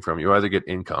something from it. You either get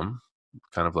income,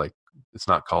 kind of like, it's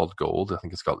not called gold, I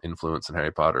think it's called influence in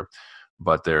Harry Potter,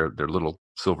 but they're little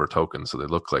silver tokens, so they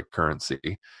look like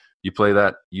currency. You play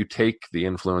that, you take the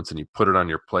influence and you put it on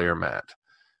your player mat.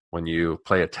 When you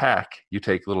play attack, you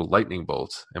take little lightning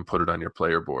bolts and put it on your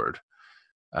player board.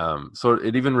 So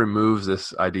it even removes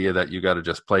this idea that you got to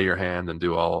just play your hand and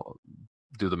do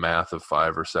the math of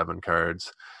 5 or 7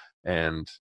 cards, and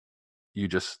you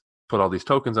just put all these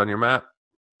tokens on your mat,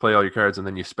 play all your cards, and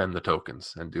then you spend the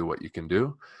tokens and do what you can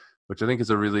do, which I think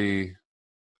is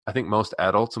I think most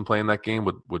adults in playing that game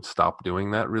would stop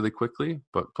doing that really quickly.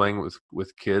 But playing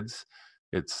with kids,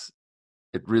 it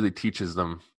really teaches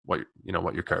them what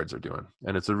your cards are doing,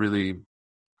 and it's a really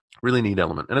neat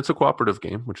element. And it's a cooperative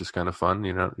game, which is kind of fun.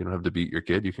 You don't have to beat your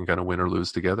kid. You can kind of win or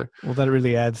lose together. Well, that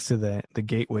really adds to the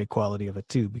gateway quality of it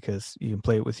too, because you can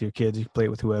play it with your kids, you can play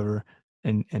it with whoever,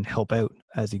 and help out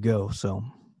as you go. So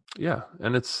yeah,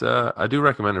 and it's I do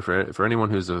recommend it for anyone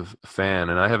who's a fan.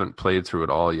 And I haven't played through it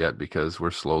all yet because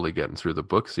we're slowly getting through the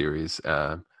book series.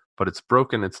 But it's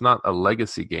broken. It's not a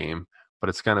legacy game, but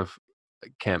it's kind of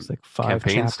it's like 5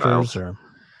 campaign chapters style.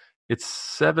 It's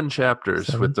 7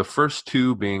 chapters, with the first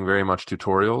 2 being very much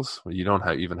tutorials. You don't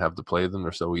even have to play them.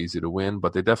 They're so easy to win,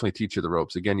 but they definitely teach you the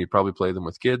ropes. Again, you'd probably play them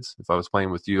with kids. If I was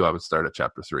playing with you, I would start at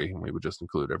chapter 3, and we would just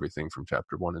include everything from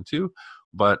chapter 1 and 2.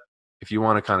 But if you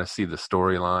want to kind of see the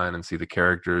storyline and see the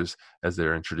characters as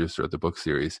they're introduced throughout the book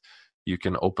series, you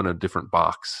can open a different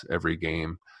box every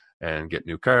game and get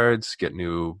new cards, get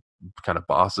new kind of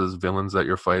bosses, villains that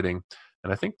you're fighting.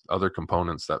 And I think other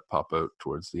components that pop out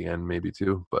towards the end maybe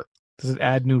too. But does it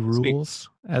add new rules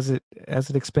as it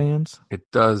expands? It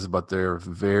does, but they're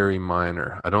very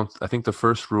minor. I think the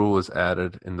first rule is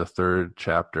added in the 3rd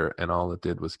chapter, and all it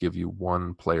did was give you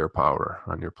 1 player power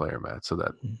on your player mat, so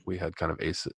that we had kind of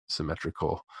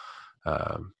asymmetrical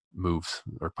moves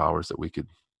or powers that we could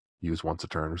use once a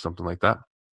turn or something like that.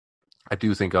 I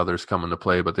do think others come into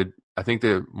play, but I think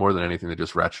they, more than anything, they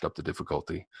just ratchet up the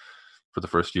difficulty. For the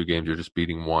first few games, you're just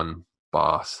beating 1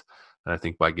 boss. And I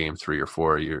think by game 3 or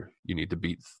 4, you need to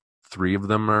beat 3 of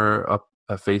them or up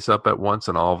face up at once,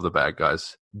 and all of the bad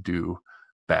guys do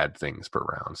bad things per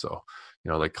round. So,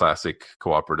 like classic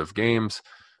cooperative games,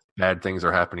 bad things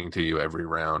are happening to you every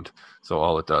round. So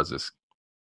all it does is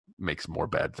makes more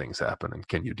bad things happen, and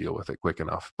can you deal with it quick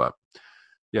enough? But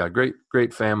yeah,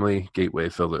 great family gateway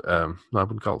filler. I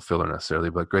wouldn't call it filler necessarily,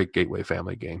 but great gateway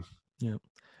family game.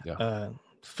 Yeah.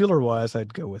 Filler wise,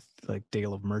 I'd go with like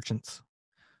Dale of Merchants.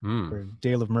 Where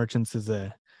Dale of Merchants is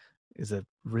a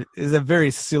very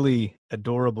silly,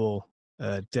 adorable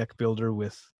deck builder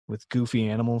with goofy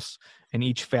animals, and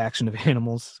each faction of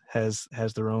animals has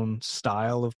their own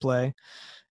style of play.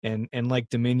 And like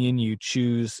Dominion, you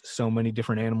choose so many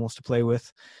different animals to play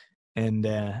with, and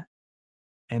then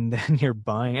you're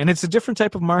buying, and it's a different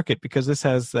type of market, because this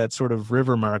has that sort of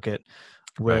river market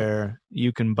where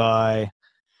you can buy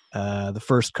the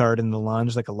first card in the line.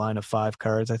 There's like a line of 5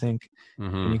 cards, I think.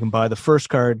 And you can buy the first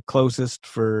card closest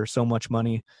for so much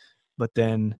money, but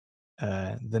then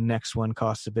the next one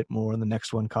costs a bit more, and the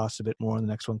next one costs a bit more, and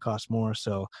the next one costs more.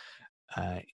 So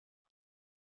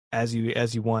as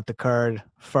you want the card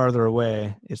farther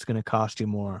away, it's going to cost you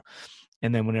more.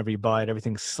 And then whenever you buy it,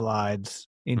 everything slides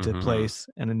into place,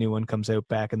 and a new one comes out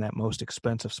back in that most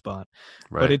expensive spot.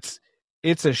 Right. But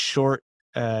it's a short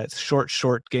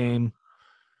game,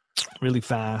 really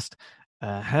fast.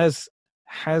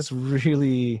 Has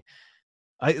really,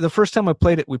 the first time I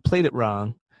played it, we played it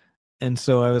wrong, and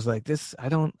so I was like, I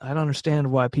don't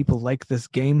understand why people like this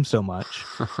game so much,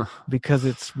 because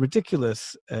it's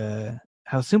ridiculous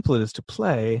how simple it is to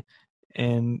play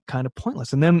and kind of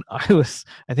pointless. And then I think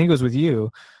it was with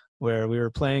you, where we were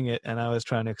playing it, and I was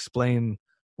trying to explain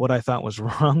what I thought was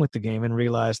wrong with the game, and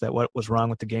realized that what was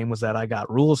wrong with the game was that I got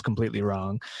rules completely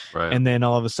wrong. Right. And then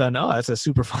all of a sudden, it's a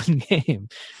super fun game,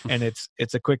 and it's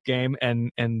a quick game,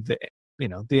 and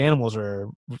the animals are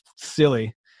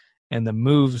silly, and the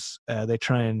moves they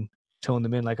try and tone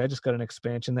them in. Like I just got an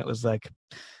expansion that was like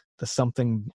the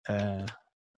something. I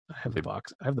have the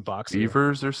box.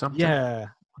 Beavers here. Or something. Yeah.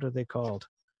 What are they called?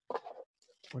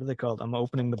 I'm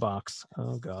opening the box.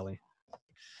 Oh golly.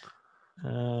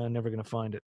 Never gonna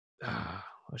find it.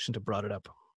 I shouldn't have brought it up.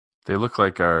 They look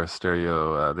like our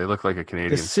stereo. They look like a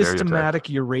Canadian systematic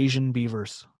Eurasian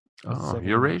beavers.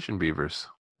 Eurasian beavers.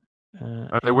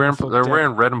 Are they wearing? They're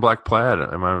wearing red and black plaid.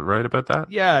 Am I right about that?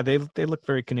 Yeah, they look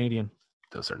very Canadian.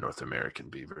 Those are North American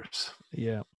beavers.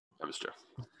 Yeah, that was true.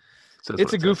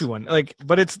 It's a goofy one,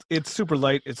 but it's super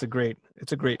light. It's a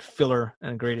great filler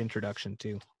and a great introduction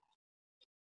too.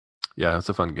 Yeah, it's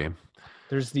a fun game.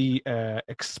 There's the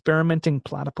experimenting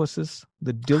platypuses,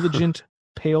 the diligent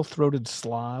pale-throated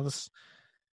Slavs,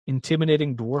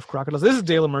 intimidating dwarf crocodiles. This is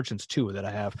Dale of Merchants 2 that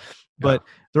I have, but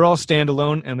they're all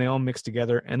standalone, and they all mix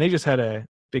together. And they just had a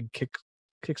big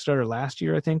Kickstarter last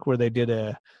year, I think, where they did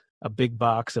a big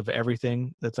box of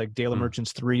everything that's like Dale of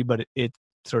Merchants 3, but it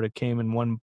sort of came in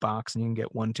one box, and you can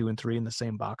get 1, 2, and 3 in the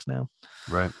same box now.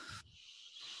 Right.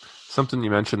 Something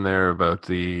you mentioned there about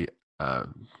the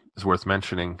is worth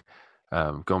mentioning.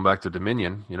 Going back to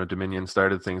Dominion, Dominion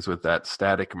started things with that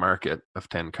static market of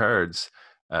 10 cards,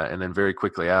 and then very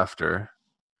quickly after,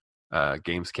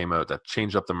 games came out that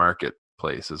changed up the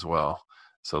marketplace as well.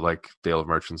 So like Dale of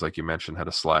Merchants, like you mentioned, had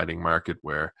a sliding market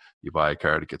where you buy a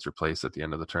card, it gets replaced at the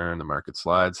end of the turn, the market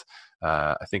slides.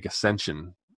 I think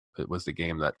Ascension, it was the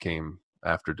game that came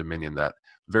after Dominion, that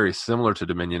very similar to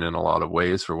Dominion in a lot of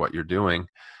ways for what you're doing,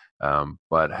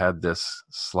 but had this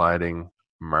sliding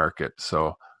market.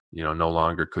 So, no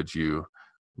longer could you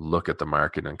look at the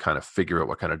market and kind of figure out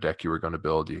what kind of deck you were going to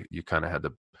build. You kind of had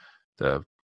to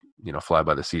fly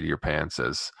by the seat of your pants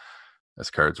as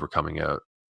cards were coming out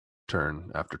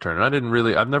turn after turn.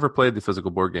 And I've never played the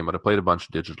physical board game, but I played a bunch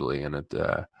digitally, and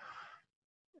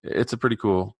it's a pretty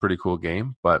cool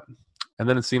game. And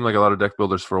then it seemed like a lot of deck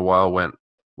builders for a while went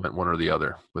one or the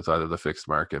other with either the fixed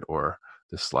market or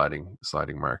the sliding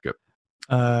market.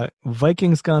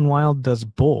 Vikings Gone Wild does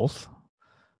both,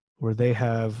 where they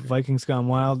have Vikings Gone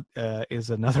Wild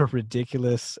is another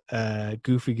ridiculous,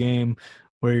 goofy game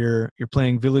where you're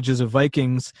playing villages of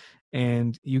Vikings,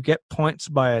 and you get points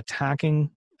by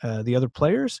attacking the other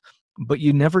players, but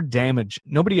you never damage.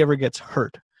 Nobody ever gets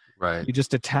hurt. Right. You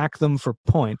just attack them for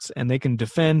points, and they can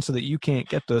defend so that you can't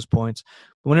get those points.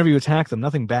 But whenever you attack them,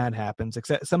 nothing bad happens,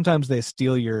 except sometimes they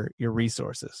steal your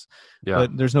resources. Yeah.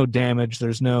 But there's no damage.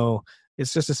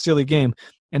 It's just a silly game.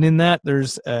 And in that,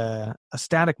 there's a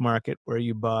static market where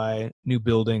you buy new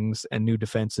buildings and new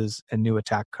defenses and new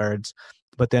attack cards.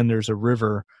 But then there's a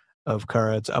river of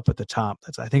cards up at the top.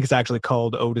 I think it's actually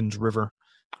called Odin's River.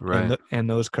 Right. And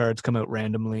those cards come out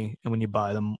randomly, and when you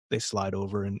buy them, they slide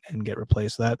over and get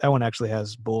replaced. That one actually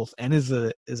has both, and is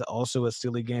also a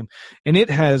silly game, and it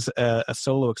has a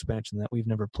solo expansion that we've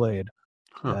never played.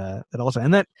 That also,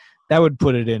 and that would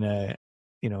put it in a,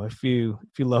 if you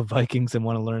love Vikings and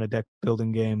want to learn a deck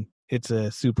building game, it's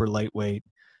a super lightweight,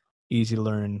 easy to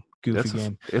learn, goofy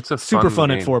game. It's a super fun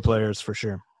game. At 4 players for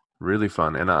sure. Really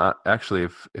fun. And actually,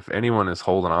 if anyone is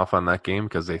holding off on that game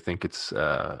because they think it's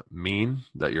mean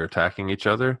that you're attacking each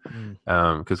other,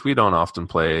 because we don't often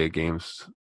play games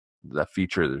that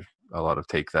feature a lot of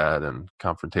take that and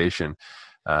confrontation.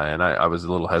 And I was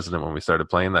a little hesitant when we started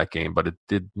playing that game, but it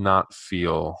did not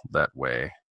feel that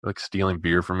way. Like stealing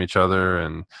beer from each other,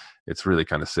 and it's really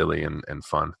kind of silly and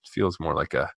fun. It feels more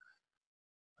like it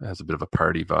has a bit of a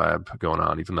party vibe going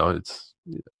on, even though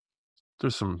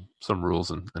there's some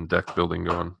rules and deck building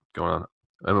going on.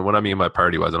 I mean, what I mean by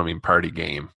party wise, I don't mean party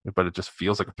game, but it just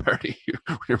feels like a party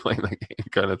when you're playing that game,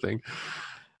 kind of thing.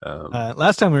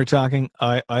 Last time we were talking,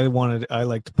 I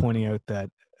liked pointing out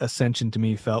that Ascension to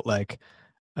me felt like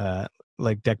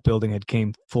deck building had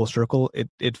came full circle.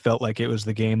 It felt like it was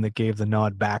the game that gave the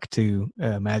nod back to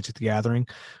Magic the Gathering,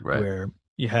 right, where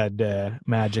you had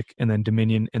Magic and then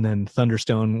Dominion and then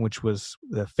Thunderstone, which was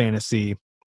the fantasy.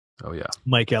 Oh yeah,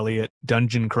 Mike Elliott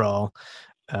dungeon crawl,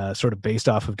 sort of based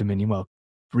off of Dominion. Well,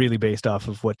 really based off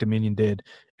of what Dominion did,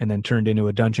 and then turned into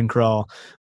a dungeon crawl.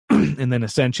 And then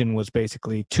Ascension was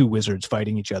basically 2 wizards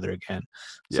fighting each other again.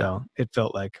 Yeah. So it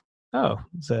felt like,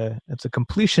 it's a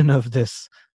completion of this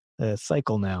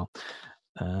cycle now.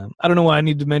 I don't know why I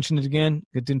need to mention it again.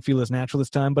 It didn't feel as natural this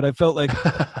time, but I felt like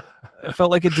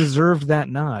it deserved that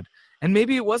nod. And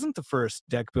maybe it wasn't the first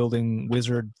deck building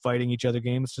wizard fighting each other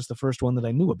game. It's just the first one that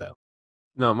I knew about.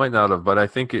 No, it might not have, but I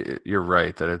think you're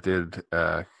right that it did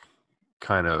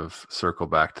kind of circle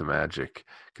back to Magic,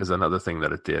 because another thing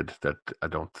that it did that I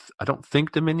don't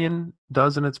think Dominion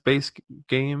does in its base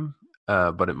game,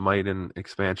 but it might in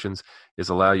expansions, is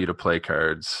allow you to play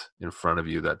cards in front of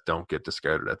you that don't get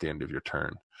discarded at the end of your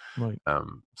turn. Right.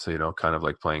 So kind of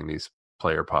like playing these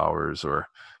player powers, or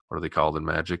what are they called in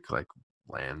Magic, like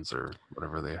lands or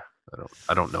whatever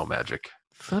I don't know Magic.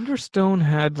 Thunderstone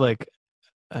had like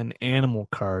an animal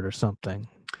card or something.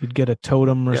 You'd get a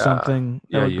totem or something.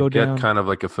 Yeah, you'd get down. kind of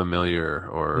like a familiar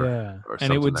or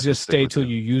and it would just stay till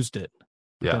you used it.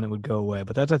 Yeah. Then it would go away.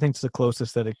 But that's, I think, the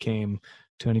closest that it came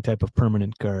to any type of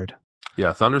permanent card.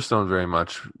 Yeah, Thunderstone very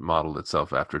much modeled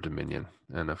itself after Dominion.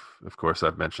 And of course,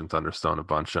 I've mentioned Thunderstone a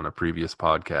bunch on a previous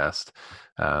podcast.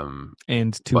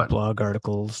 And 2 blog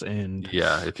articles. And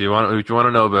yeah, if you want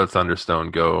to know about Thunderstone,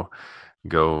 go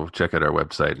check out our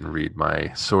website and read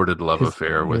my sordid love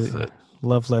affair with it.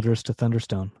 Love letters to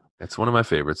Thunderstone. It's one of my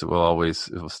favorites. It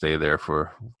will stay there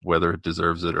for whether it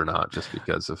deserves it or not, just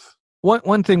because of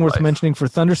one thing worth life. Mentioning for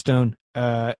Thunderstone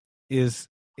is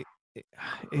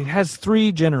it has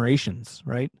 3 generations,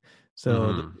 right?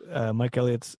 So Mike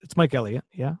Elliott's Mike Elliott,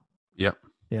 yeah? Yep.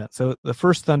 Yeah. So the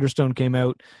first Thunderstone came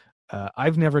out.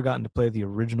 I've never gotten to play the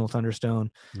original Thunderstone.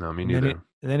 No, me neither.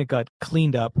 Then it got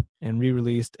cleaned up and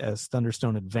re-released as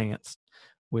Thunderstone Advanced,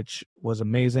 which was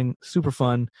amazing, super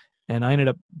fun. And I ended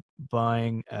up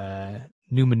buying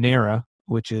Numenera,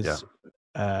 which is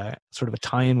sort of a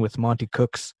tie-in with Monty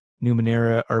Cook's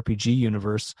Numenera RPG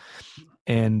universe,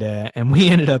 and we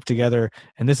ended up together.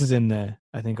 And this is in the,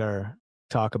 I think, our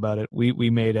talk about it. We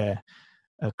made a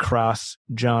cross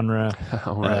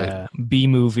genre B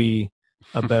movie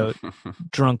about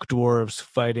drunk dwarves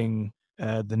fighting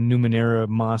the Numenera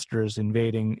monsters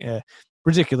invading.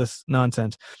 Ridiculous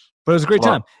nonsense, but it was a great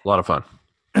time. A lot of fun.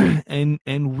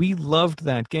 and we loved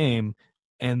that game.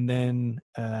 And then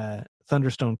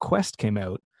Thunderstone Quest came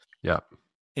out. Yeah.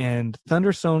 And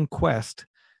Thunderstone Quest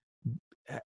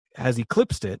has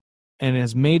eclipsed it and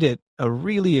has made it a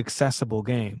really accessible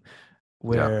game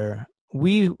where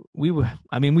we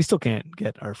still can't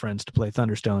get our friends to play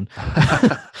Thunderstone.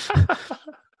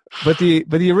 but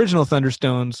the original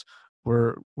Thunderstones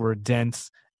were dense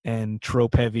and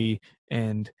trope heavy,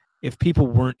 and if people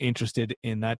weren't interested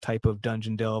in that type of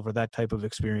dungeon delve or that type of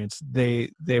experience,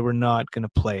 they were not going to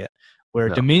play it. Where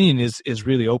Dominion is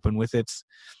really open with its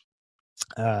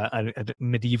a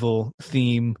medieval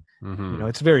theme. Mm-hmm.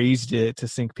 It's very easy to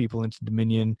sink people into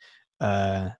Dominion,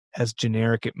 as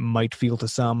generic it might feel to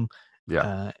some,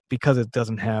 because it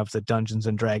doesn't have the Dungeons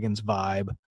and Dragons vibe.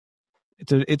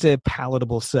 It's a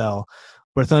palatable sell,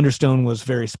 where Thunderstone was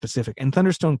very specific. And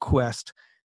Thunderstone Quest,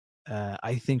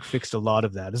 I think, fixed a lot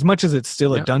of that. As much as it's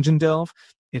still a dungeon delve,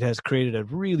 it has created a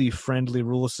really friendly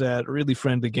rule set, a really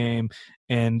friendly game,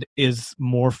 and is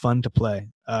more fun to play.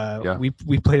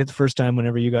 We played it the first time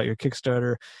whenever you got your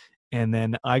Kickstarter, and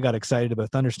then I got excited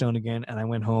about Thunderstone again, and I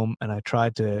went home and I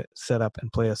tried to set up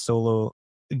and play a solo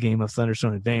game of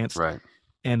Thunderstone Advanced. Right.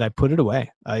 And I put it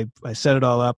away. I set it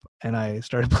all up and I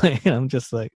started playing. I'm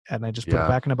just like, and I just put it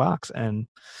back in a box, and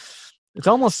it's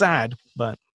almost sad,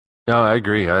 but. No, I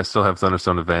agree. I still have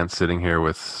Thunderstone Advanced sitting here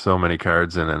with so many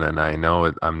cards in it, and I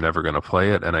know I'm never going to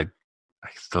play it, and I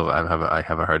have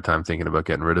a hard time thinking about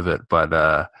getting rid of it. But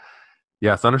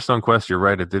Thunderstone Quest, you're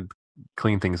right. It did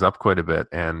clean things up quite a bit,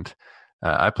 and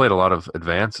I played a lot of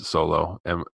Advanced solo,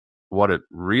 and what it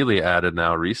really added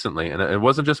now recently, and it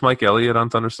wasn't just Mike Elliott on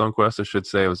Thunderstone Quest, I should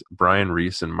say, it was Brian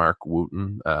Reese and Mark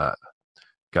Wooten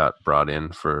got brought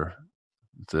in for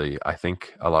I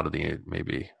think a lot of the,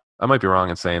 maybe I might be wrong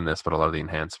in saying this, but a lot of the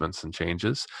enhancements and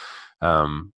changes.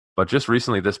 But just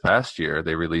recently, this past year,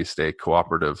 they released a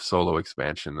cooperative solo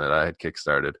expansion that I had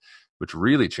kickstarted, which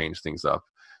really changed things up,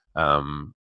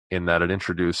 in that it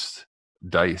introduced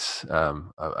dice,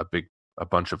 a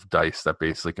bunch of dice that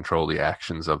basically control the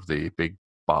actions of the big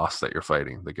boss that you're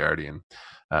fighting, the Guardian,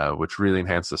 which really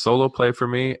enhanced the solo play for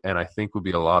me, and I think would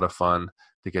be a lot of fun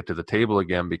to get to the table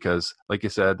again, because like you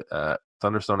said,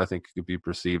 Thunderstone I think could be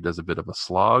perceived as a bit of a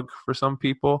slog for some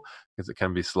people, because it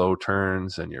can be slow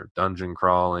turns and you're dungeon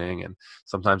crawling, and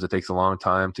sometimes it takes a long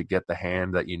time to get the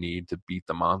hand that you need to beat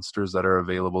the monsters that are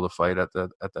available to fight at the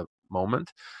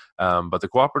moment. But the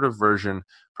cooperative version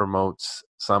promotes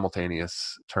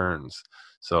simultaneous turns,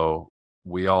 so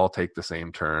we all take the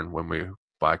same turn when we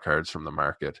buy cards from the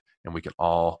market, and we can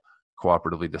all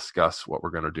cooperatively discuss what we're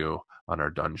going to do on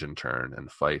our dungeon turn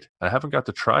and fight. I haven't got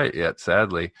to try it yet,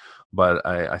 sadly, but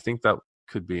I think that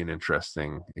could be an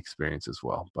interesting experience as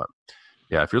well. But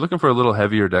yeah, if you're looking for a little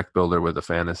heavier deck builder with a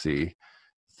fantasy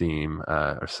theme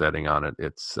or setting on it,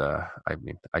 it's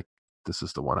this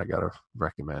is the one I gotta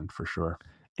recommend for sure.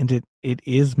 And it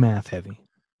is math heavy.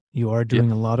 You are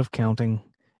doing a lot of counting.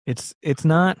 It's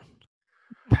not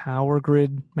power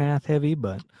grid math heavy,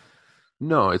 but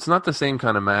no, it's not the same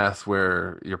kind of math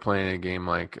where you're playing a game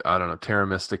like, I don't know, Terra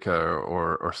Mystica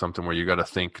or something where you got to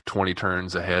think 20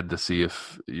 turns ahead to see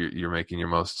if you're making your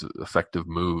most effective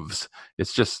moves.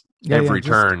 It's just every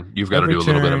turn you've got to do a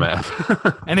little bit of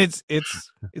math. And it's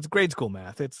grade school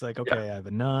math. It's like, okay, I have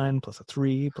a 9 plus a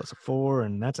 3 plus a 4,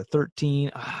 and that's a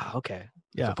 13. Okay.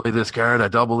 Yeah. So play this card, I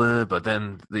double it, but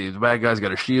then the bad guy's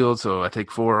got a shield, so I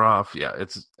take 4 off. Yeah,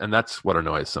 and that's what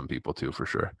annoys some people too, for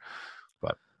sure.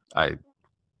 But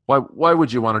why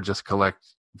would you want to just collect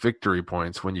victory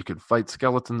points when you could fight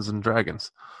skeletons and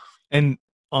dragons? And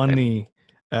on the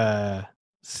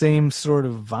same sort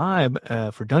of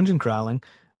vibe for dungeon crawling,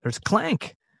 there's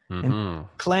Clank. Mm-hmm. And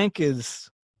Clank is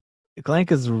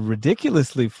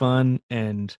ridiculously fun,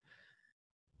 and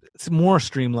it's more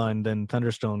streamlined than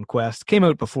Thunderstone Quest. Came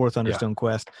out before Thunderstone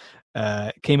Quest.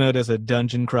 Came out as a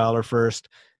dungeon crawler first.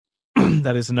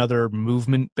 That is another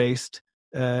movement-based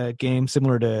game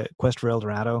similar to Quest for El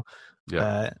Dorado.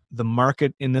 The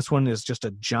market in this one is just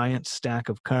a giant stack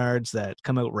of cards that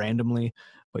come out randomly,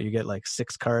 but you get like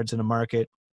 6 cards in a market.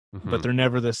 But they're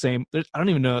never the same. I don't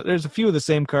even know. There's a few of the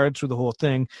same cards through the whole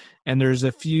thing, and there's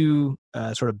a few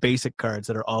sort of basic cards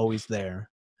that are always there.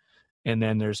 And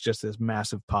then there's just this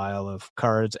massive pile of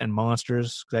cards and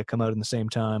monsters that come out in the same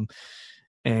time.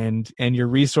 And your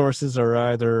resources are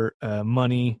either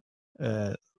money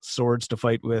swords to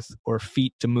fight with or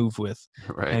feet to move with,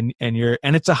 Right.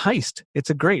 and it's a heist.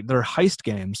 They're heist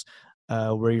games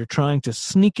where you're trying to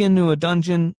sneak into a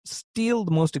dungeon, steal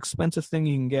the most expensive thing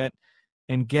you can get,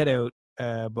 and get out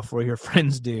before your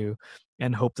friends do,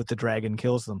 and hope that the dragon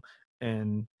kills them.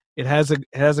 And it has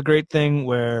a great thing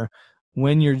where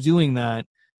when you're doing that,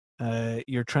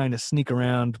 you're trying to sneak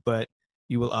around, but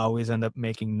you will always end up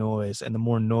making noise, and the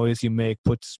more noise you make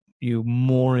puts you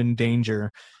more in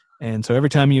danger. And so every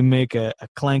time you make a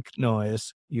clank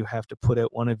noise, you have to put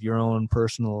out one of your own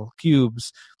personal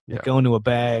cubes that go into a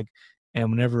bag,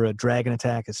 and whenever a dragon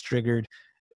attack is triggered,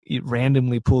 you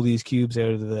randomly pull these cubes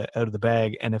out of the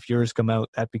bag, and if yours come out,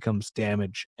 that becomes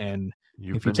damage. And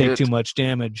if you take too much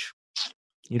damage,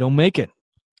 you don't make it.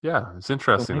 Yeah, it's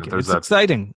interesting that there's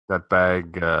exciting. That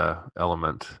bag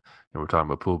element. And we're talking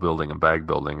about pool building and bag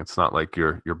building. It's not like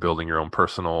you're building your own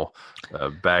personal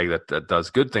bag that does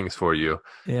good things for you.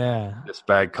 Yeah, this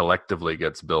bag collectively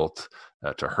gets built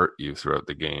to hurt you throughout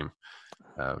the game,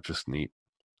 which is neat.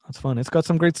 That's fun. It's got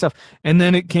some great stuff. And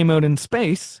then it came out in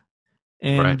space,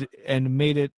 and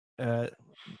made it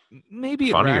maybe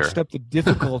it funnier. ratcheted up the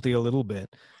difficulty a little bit.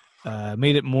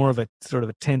 Made it more of a sort of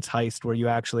a tense heist where you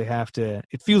actually have to.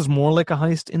 It feels more like a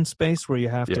heist in space where you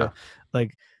have to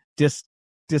like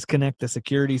disconnect the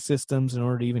security systems in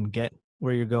order to even get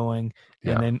where you're going,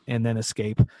 and then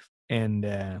escape.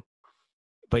 And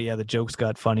but yeah, the jokes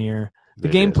got funnier. The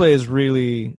gameplay is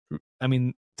really, I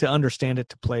mean, to understand it,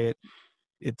 to play it,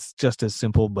 it's just as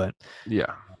simple, but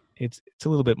it's a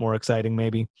little bit more exciting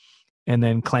maybe. And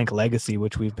then Clank Legacy,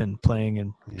 which we've been playing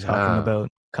and talking about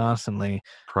constantly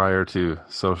prior to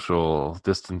social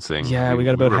distancing. We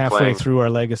got about halfway through our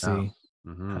Legacy.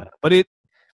 But it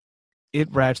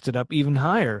ratcheted up even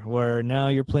higher, where now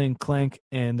you're playing Clank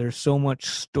and there's so much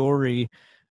story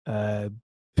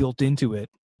built into it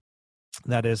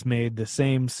that has made the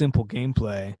same simple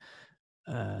gameplay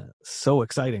so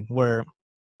exciting. Where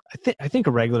I think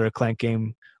a regular Clank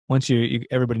game, once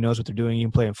everybody knows what they're doing, you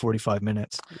can play in 45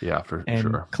 minutes. Yeah, for and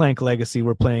sure. Clank Legacy,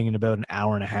 we're playing in about an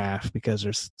hour and a half because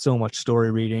there's so much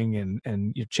story reading,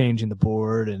 and you're changing the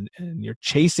board, and you're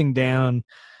chasing down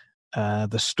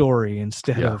the story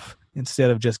instead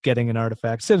of just getting an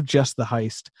artifact, instead of just the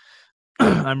heist.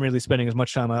 I'm really spending as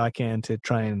much time as I can to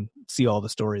try and see all the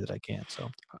story that I can. So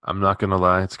I'm not going to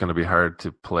lie, it's going to be hard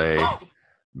to play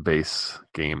base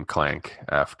game Clank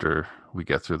after we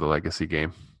get through the Legacy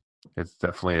game. It's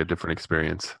definitely a different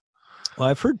experience. Well,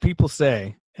 I've heard people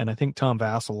say, and I think Tom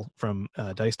Vassell from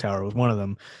Dice Tower was one of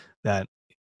them, that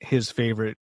his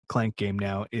favorite Clank game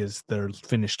now is their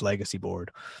finished Legacy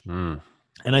board. And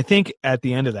I think at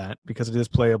the end of that, because it is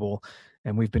playable,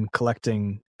 and we've been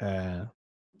collecting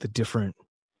the different,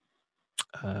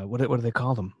 what do they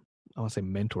call them? I want to say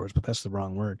mentors, but that's the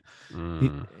wrong word.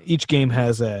 Each game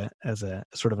has a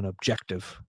sort of an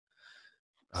objective.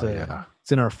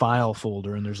 It's in our file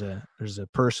folder, and there's a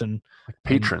person, like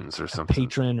patrons or something,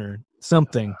 patron or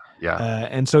something.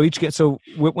 And so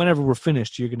whenever we're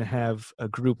finished, you're going to have a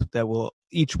group that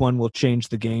each one will change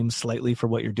the game slightly for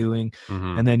what you're doing,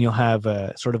 and then you'll have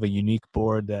a sort of a unique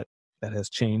board that has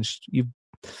changed. A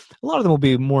lot of them will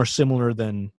be more similar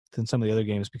than some of the other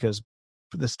games because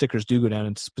the stickers do go down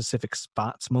in specific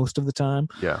spots most of the time.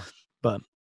 But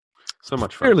so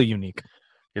much fun. Fairly unique.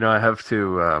 I have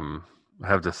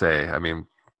to say, I mean,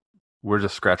 we're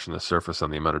just scratching the surface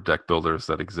on the amount of deck builders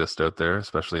that exist out there,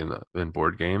 especially in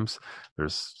board games.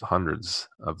 There's hundreds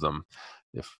of them,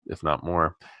 if not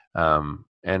more.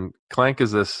 And Clank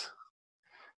is this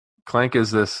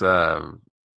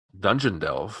dungeon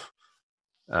delve,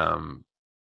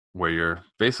 where you're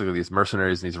basically these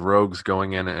mercenaries and these rogues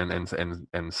going in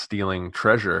and stealing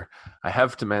treasure. I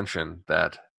have to mention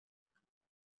that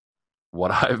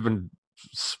what I've been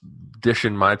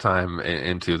dishing my time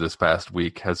into this past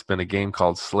week has been a game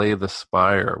called Slay the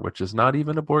Spire, which is not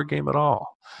even a board game at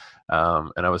all.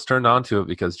 And I was turned on to it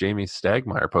because Jamie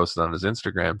Stagmeyer posted on his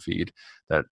Instagram feed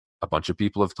that a bunch of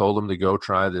people have told him to go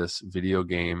try this video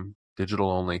game,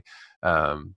 digital only,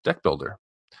 deck builder.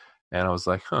 And I was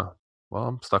like, well,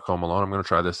 I'm stuck home alone. I'm going to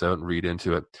try this out and read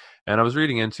into it. And I was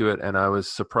reading into it, and I was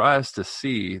surprised to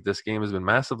see this game has been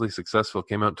massively successful. It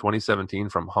came out in 2017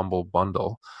 from Humble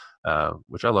Bundle,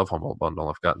 which I love Humble Bundle.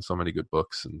 I've gotten so many good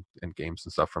books and games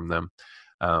and stuff from them.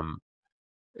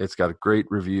 It's got great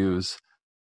reviews,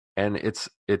 and it's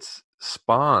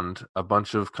spawned a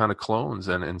bunch of kind of clones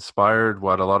and inspired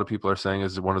what a lot of people are saying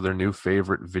is one of their new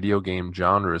favorite video game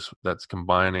genres that's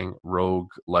combining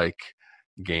rogue-like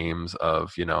games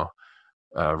of,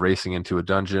 racing into a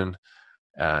dungeon,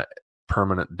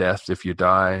 permanent death if you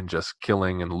die, and just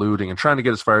killing and looting and trying to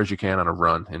get as far as you can on a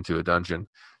run into a dungeon.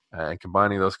 and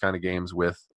combining those kind of games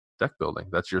with deck building.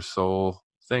 That's your sole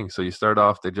thing. So you start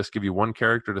off, they just give you one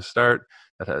character to start.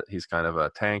 He's kind of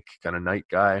a tank, kind of knight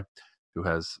guy who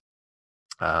has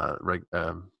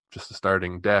just a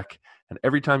starting deck. And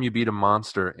every time you beat a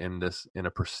monster in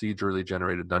a procedurally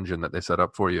generated dungeon that they set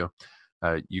up for you,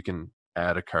 you can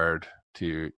add a card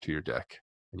to your deck,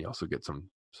 and you also get some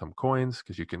coins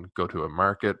because you can go to a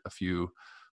market a few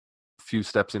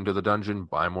steps into the dungeon,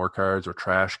 buy more cards or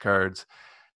trash cards.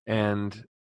 And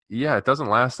yeah, it doesn't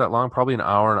last that long, probably an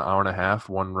hour and a half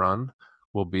one run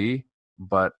will be,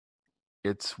 but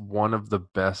it's one of the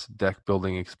best deck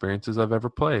building experiences I've ever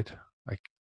played.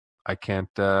 I can't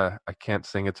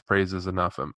sing its praises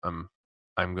enough. I'm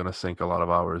going to sink a lot of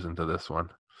hours into this one.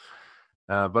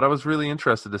 But I was really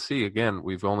interested to see, again,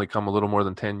 we've only come a little more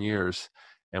than 10 years,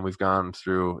 and we've gone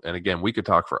through, and again, we could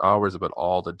talk for hours about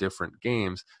all the different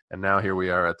games. And now here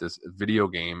we are at this video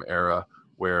game era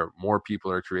where more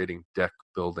people are creating deck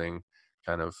building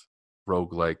kind of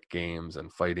roguelike games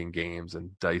and fighting games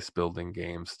and dice building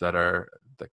games that are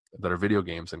video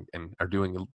games and are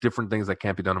doing different things that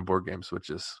can't be done in board games, which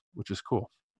is cool.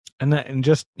 And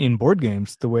just in board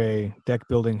games, the way deck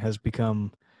building has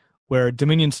become, where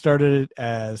Dominion started it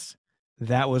as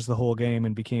that was the whole game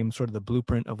and became sort of the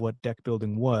blueprint of what deck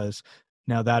building was.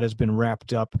 Now that has been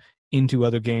wrapped up into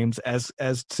other games as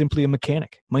simply a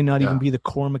mechanic. Might not even be the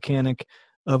core mechanic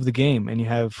of the game. And you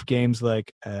have games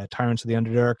like Tyrants of the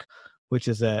Underdark, which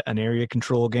is an area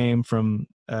control game from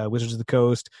Wizards of the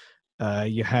Coast.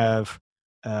 You have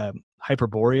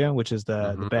Hyperborea, which is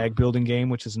the bag building game,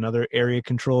 which is another area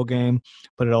control game,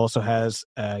 but it also has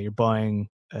you're buying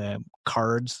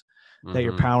cards that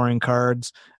you're powering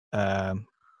cards.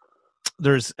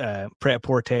 There's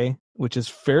Prêt-à-Porter, which is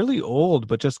fairly old,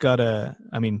 but just got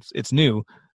it's new,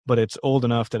 but it's old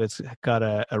enough that it's got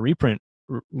a reprint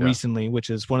recently, which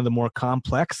is one of the more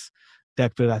complex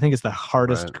deck, but I think it's the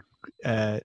hardest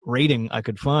rating I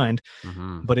could find.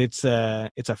 But it's a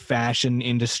fashion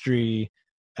industry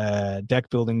deck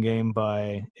building game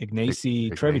by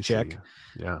Ignacy Trzewiczek.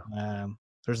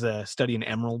 There's a Study in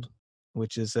Emerald,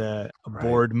 which is a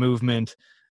board movement,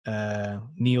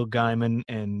 Neil Gaiman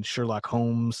and Sherlock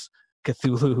Holmes,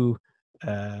 Cthulhu.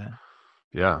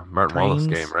 Martin Wallace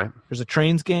game, right? There's a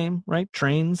Trains game, right?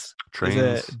 Trains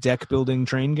is a deck building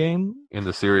train game in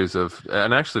the series of,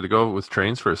 and actually to go with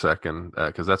Trains for a second,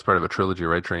 because that's part of a trilogy,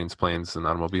 right? Trains, Planes, and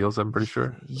Automobiles, I'm pretty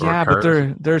sure. Yeah, but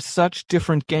they're such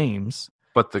different games.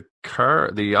 But the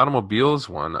Automobiles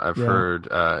one I've heard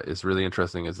is really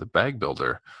interesting as a bag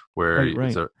builder, where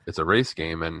it's a race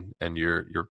game, and you're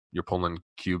pulling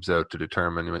cubes out to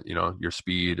determine your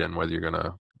speed and whether you're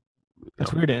gonna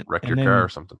weird. Wreck your car or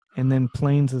something. And then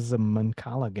Planes is a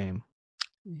Mancala game.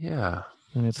 Yeah.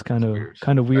 And it's kind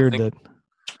of weird that.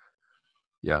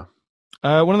 Yeah.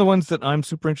 One of the ones that I'm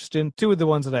super interested in, two of the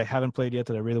ones that I haven't played yet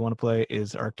that I really want to play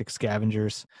is Arctic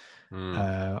Scavengers,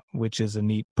 which is a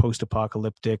neat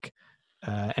post-apocalyptic,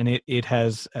 and it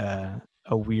has a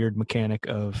weird mechanic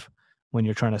of when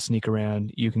you're trying to sneak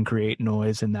around, you can create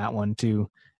noise in that one too,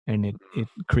 and it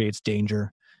creates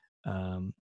danger.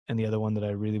 And the other one that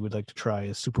I really would like to try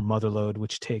is Super Motherload,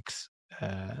 which takes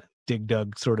Dig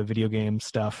Dug sort of video game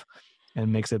stuff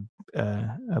and makes a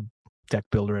deck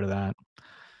builder out of that.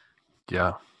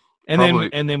 Yeah. And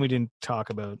then we didn't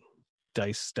talk about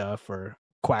dice stuff or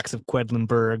Quacks of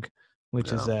Quedlinburg,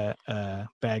 which is a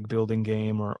bag building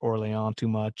game, or Orléans Too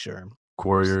Much, or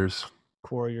Quarriors.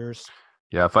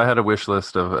 Yeah, if I had a wish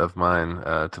list of mine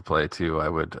to play too, I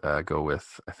would go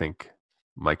with, I think,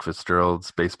 Mike Fitzgerald's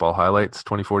Baseball Highlights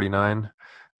 2049,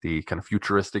 the kind of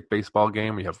futuristic baseball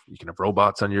game. You can have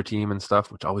robots on your team and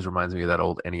stuff, which always reminds me of that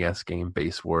old NES game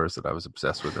Base Wars that I was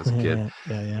obsessed with as a kid.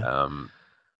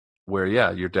 Where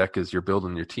your deck is, you're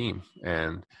building your team,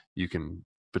 and you can,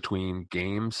 between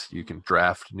games, you can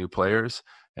draft new players,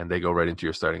 and they go right into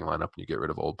your starting lineup, and you get rid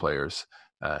of old players.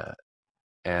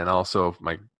 And also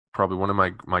probably one of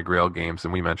my Grail games,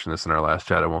 and we mentioned this in our last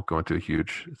chat, I won't go into a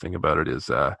huge thing about it, is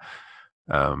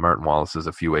Martin Wallace's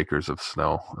A Few Acres of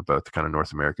Snow, about the kind of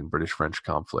North American British-French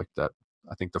conflict. That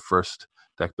I think the first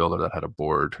deck builder that had a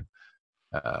board,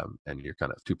 and your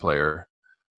kind of two-player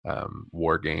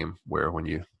war game where when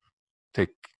you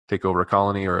take over a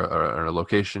colony or a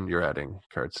location, you're adding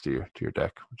cards to your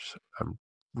deck, which I'd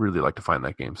really like to find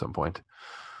that game some point.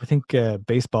 I think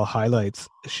Baseball Highlights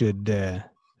should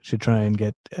try and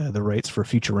get the rights for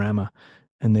Futurama,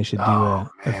 and they should do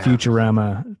a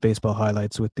Futurama Baseball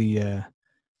Highlights with the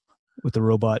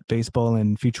robot baseball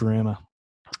and Futurama.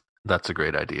 That's a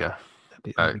great idea.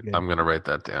 I'm going to write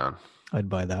that down. I'd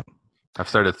buy that. I've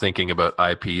started thinking about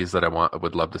IPs that I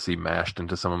would love to see mashed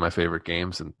into some of my favorite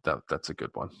games, and that's a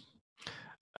good one.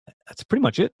 That's pretty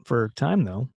much it for time,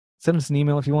 though. Send us an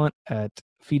email if you want at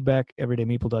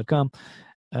feedback@everydaymeeple.com,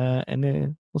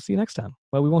 and we'll see you next time.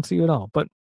 Well, we won't see you at all, but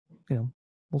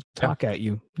we'll talk at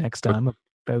you next time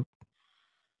about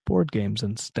board games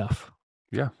and stuff.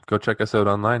 Yeah, go check us out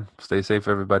online. Stay safe,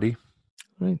 everybody.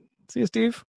 All right. See you,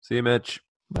 Steve. See you, Mitch.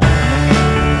 Bye.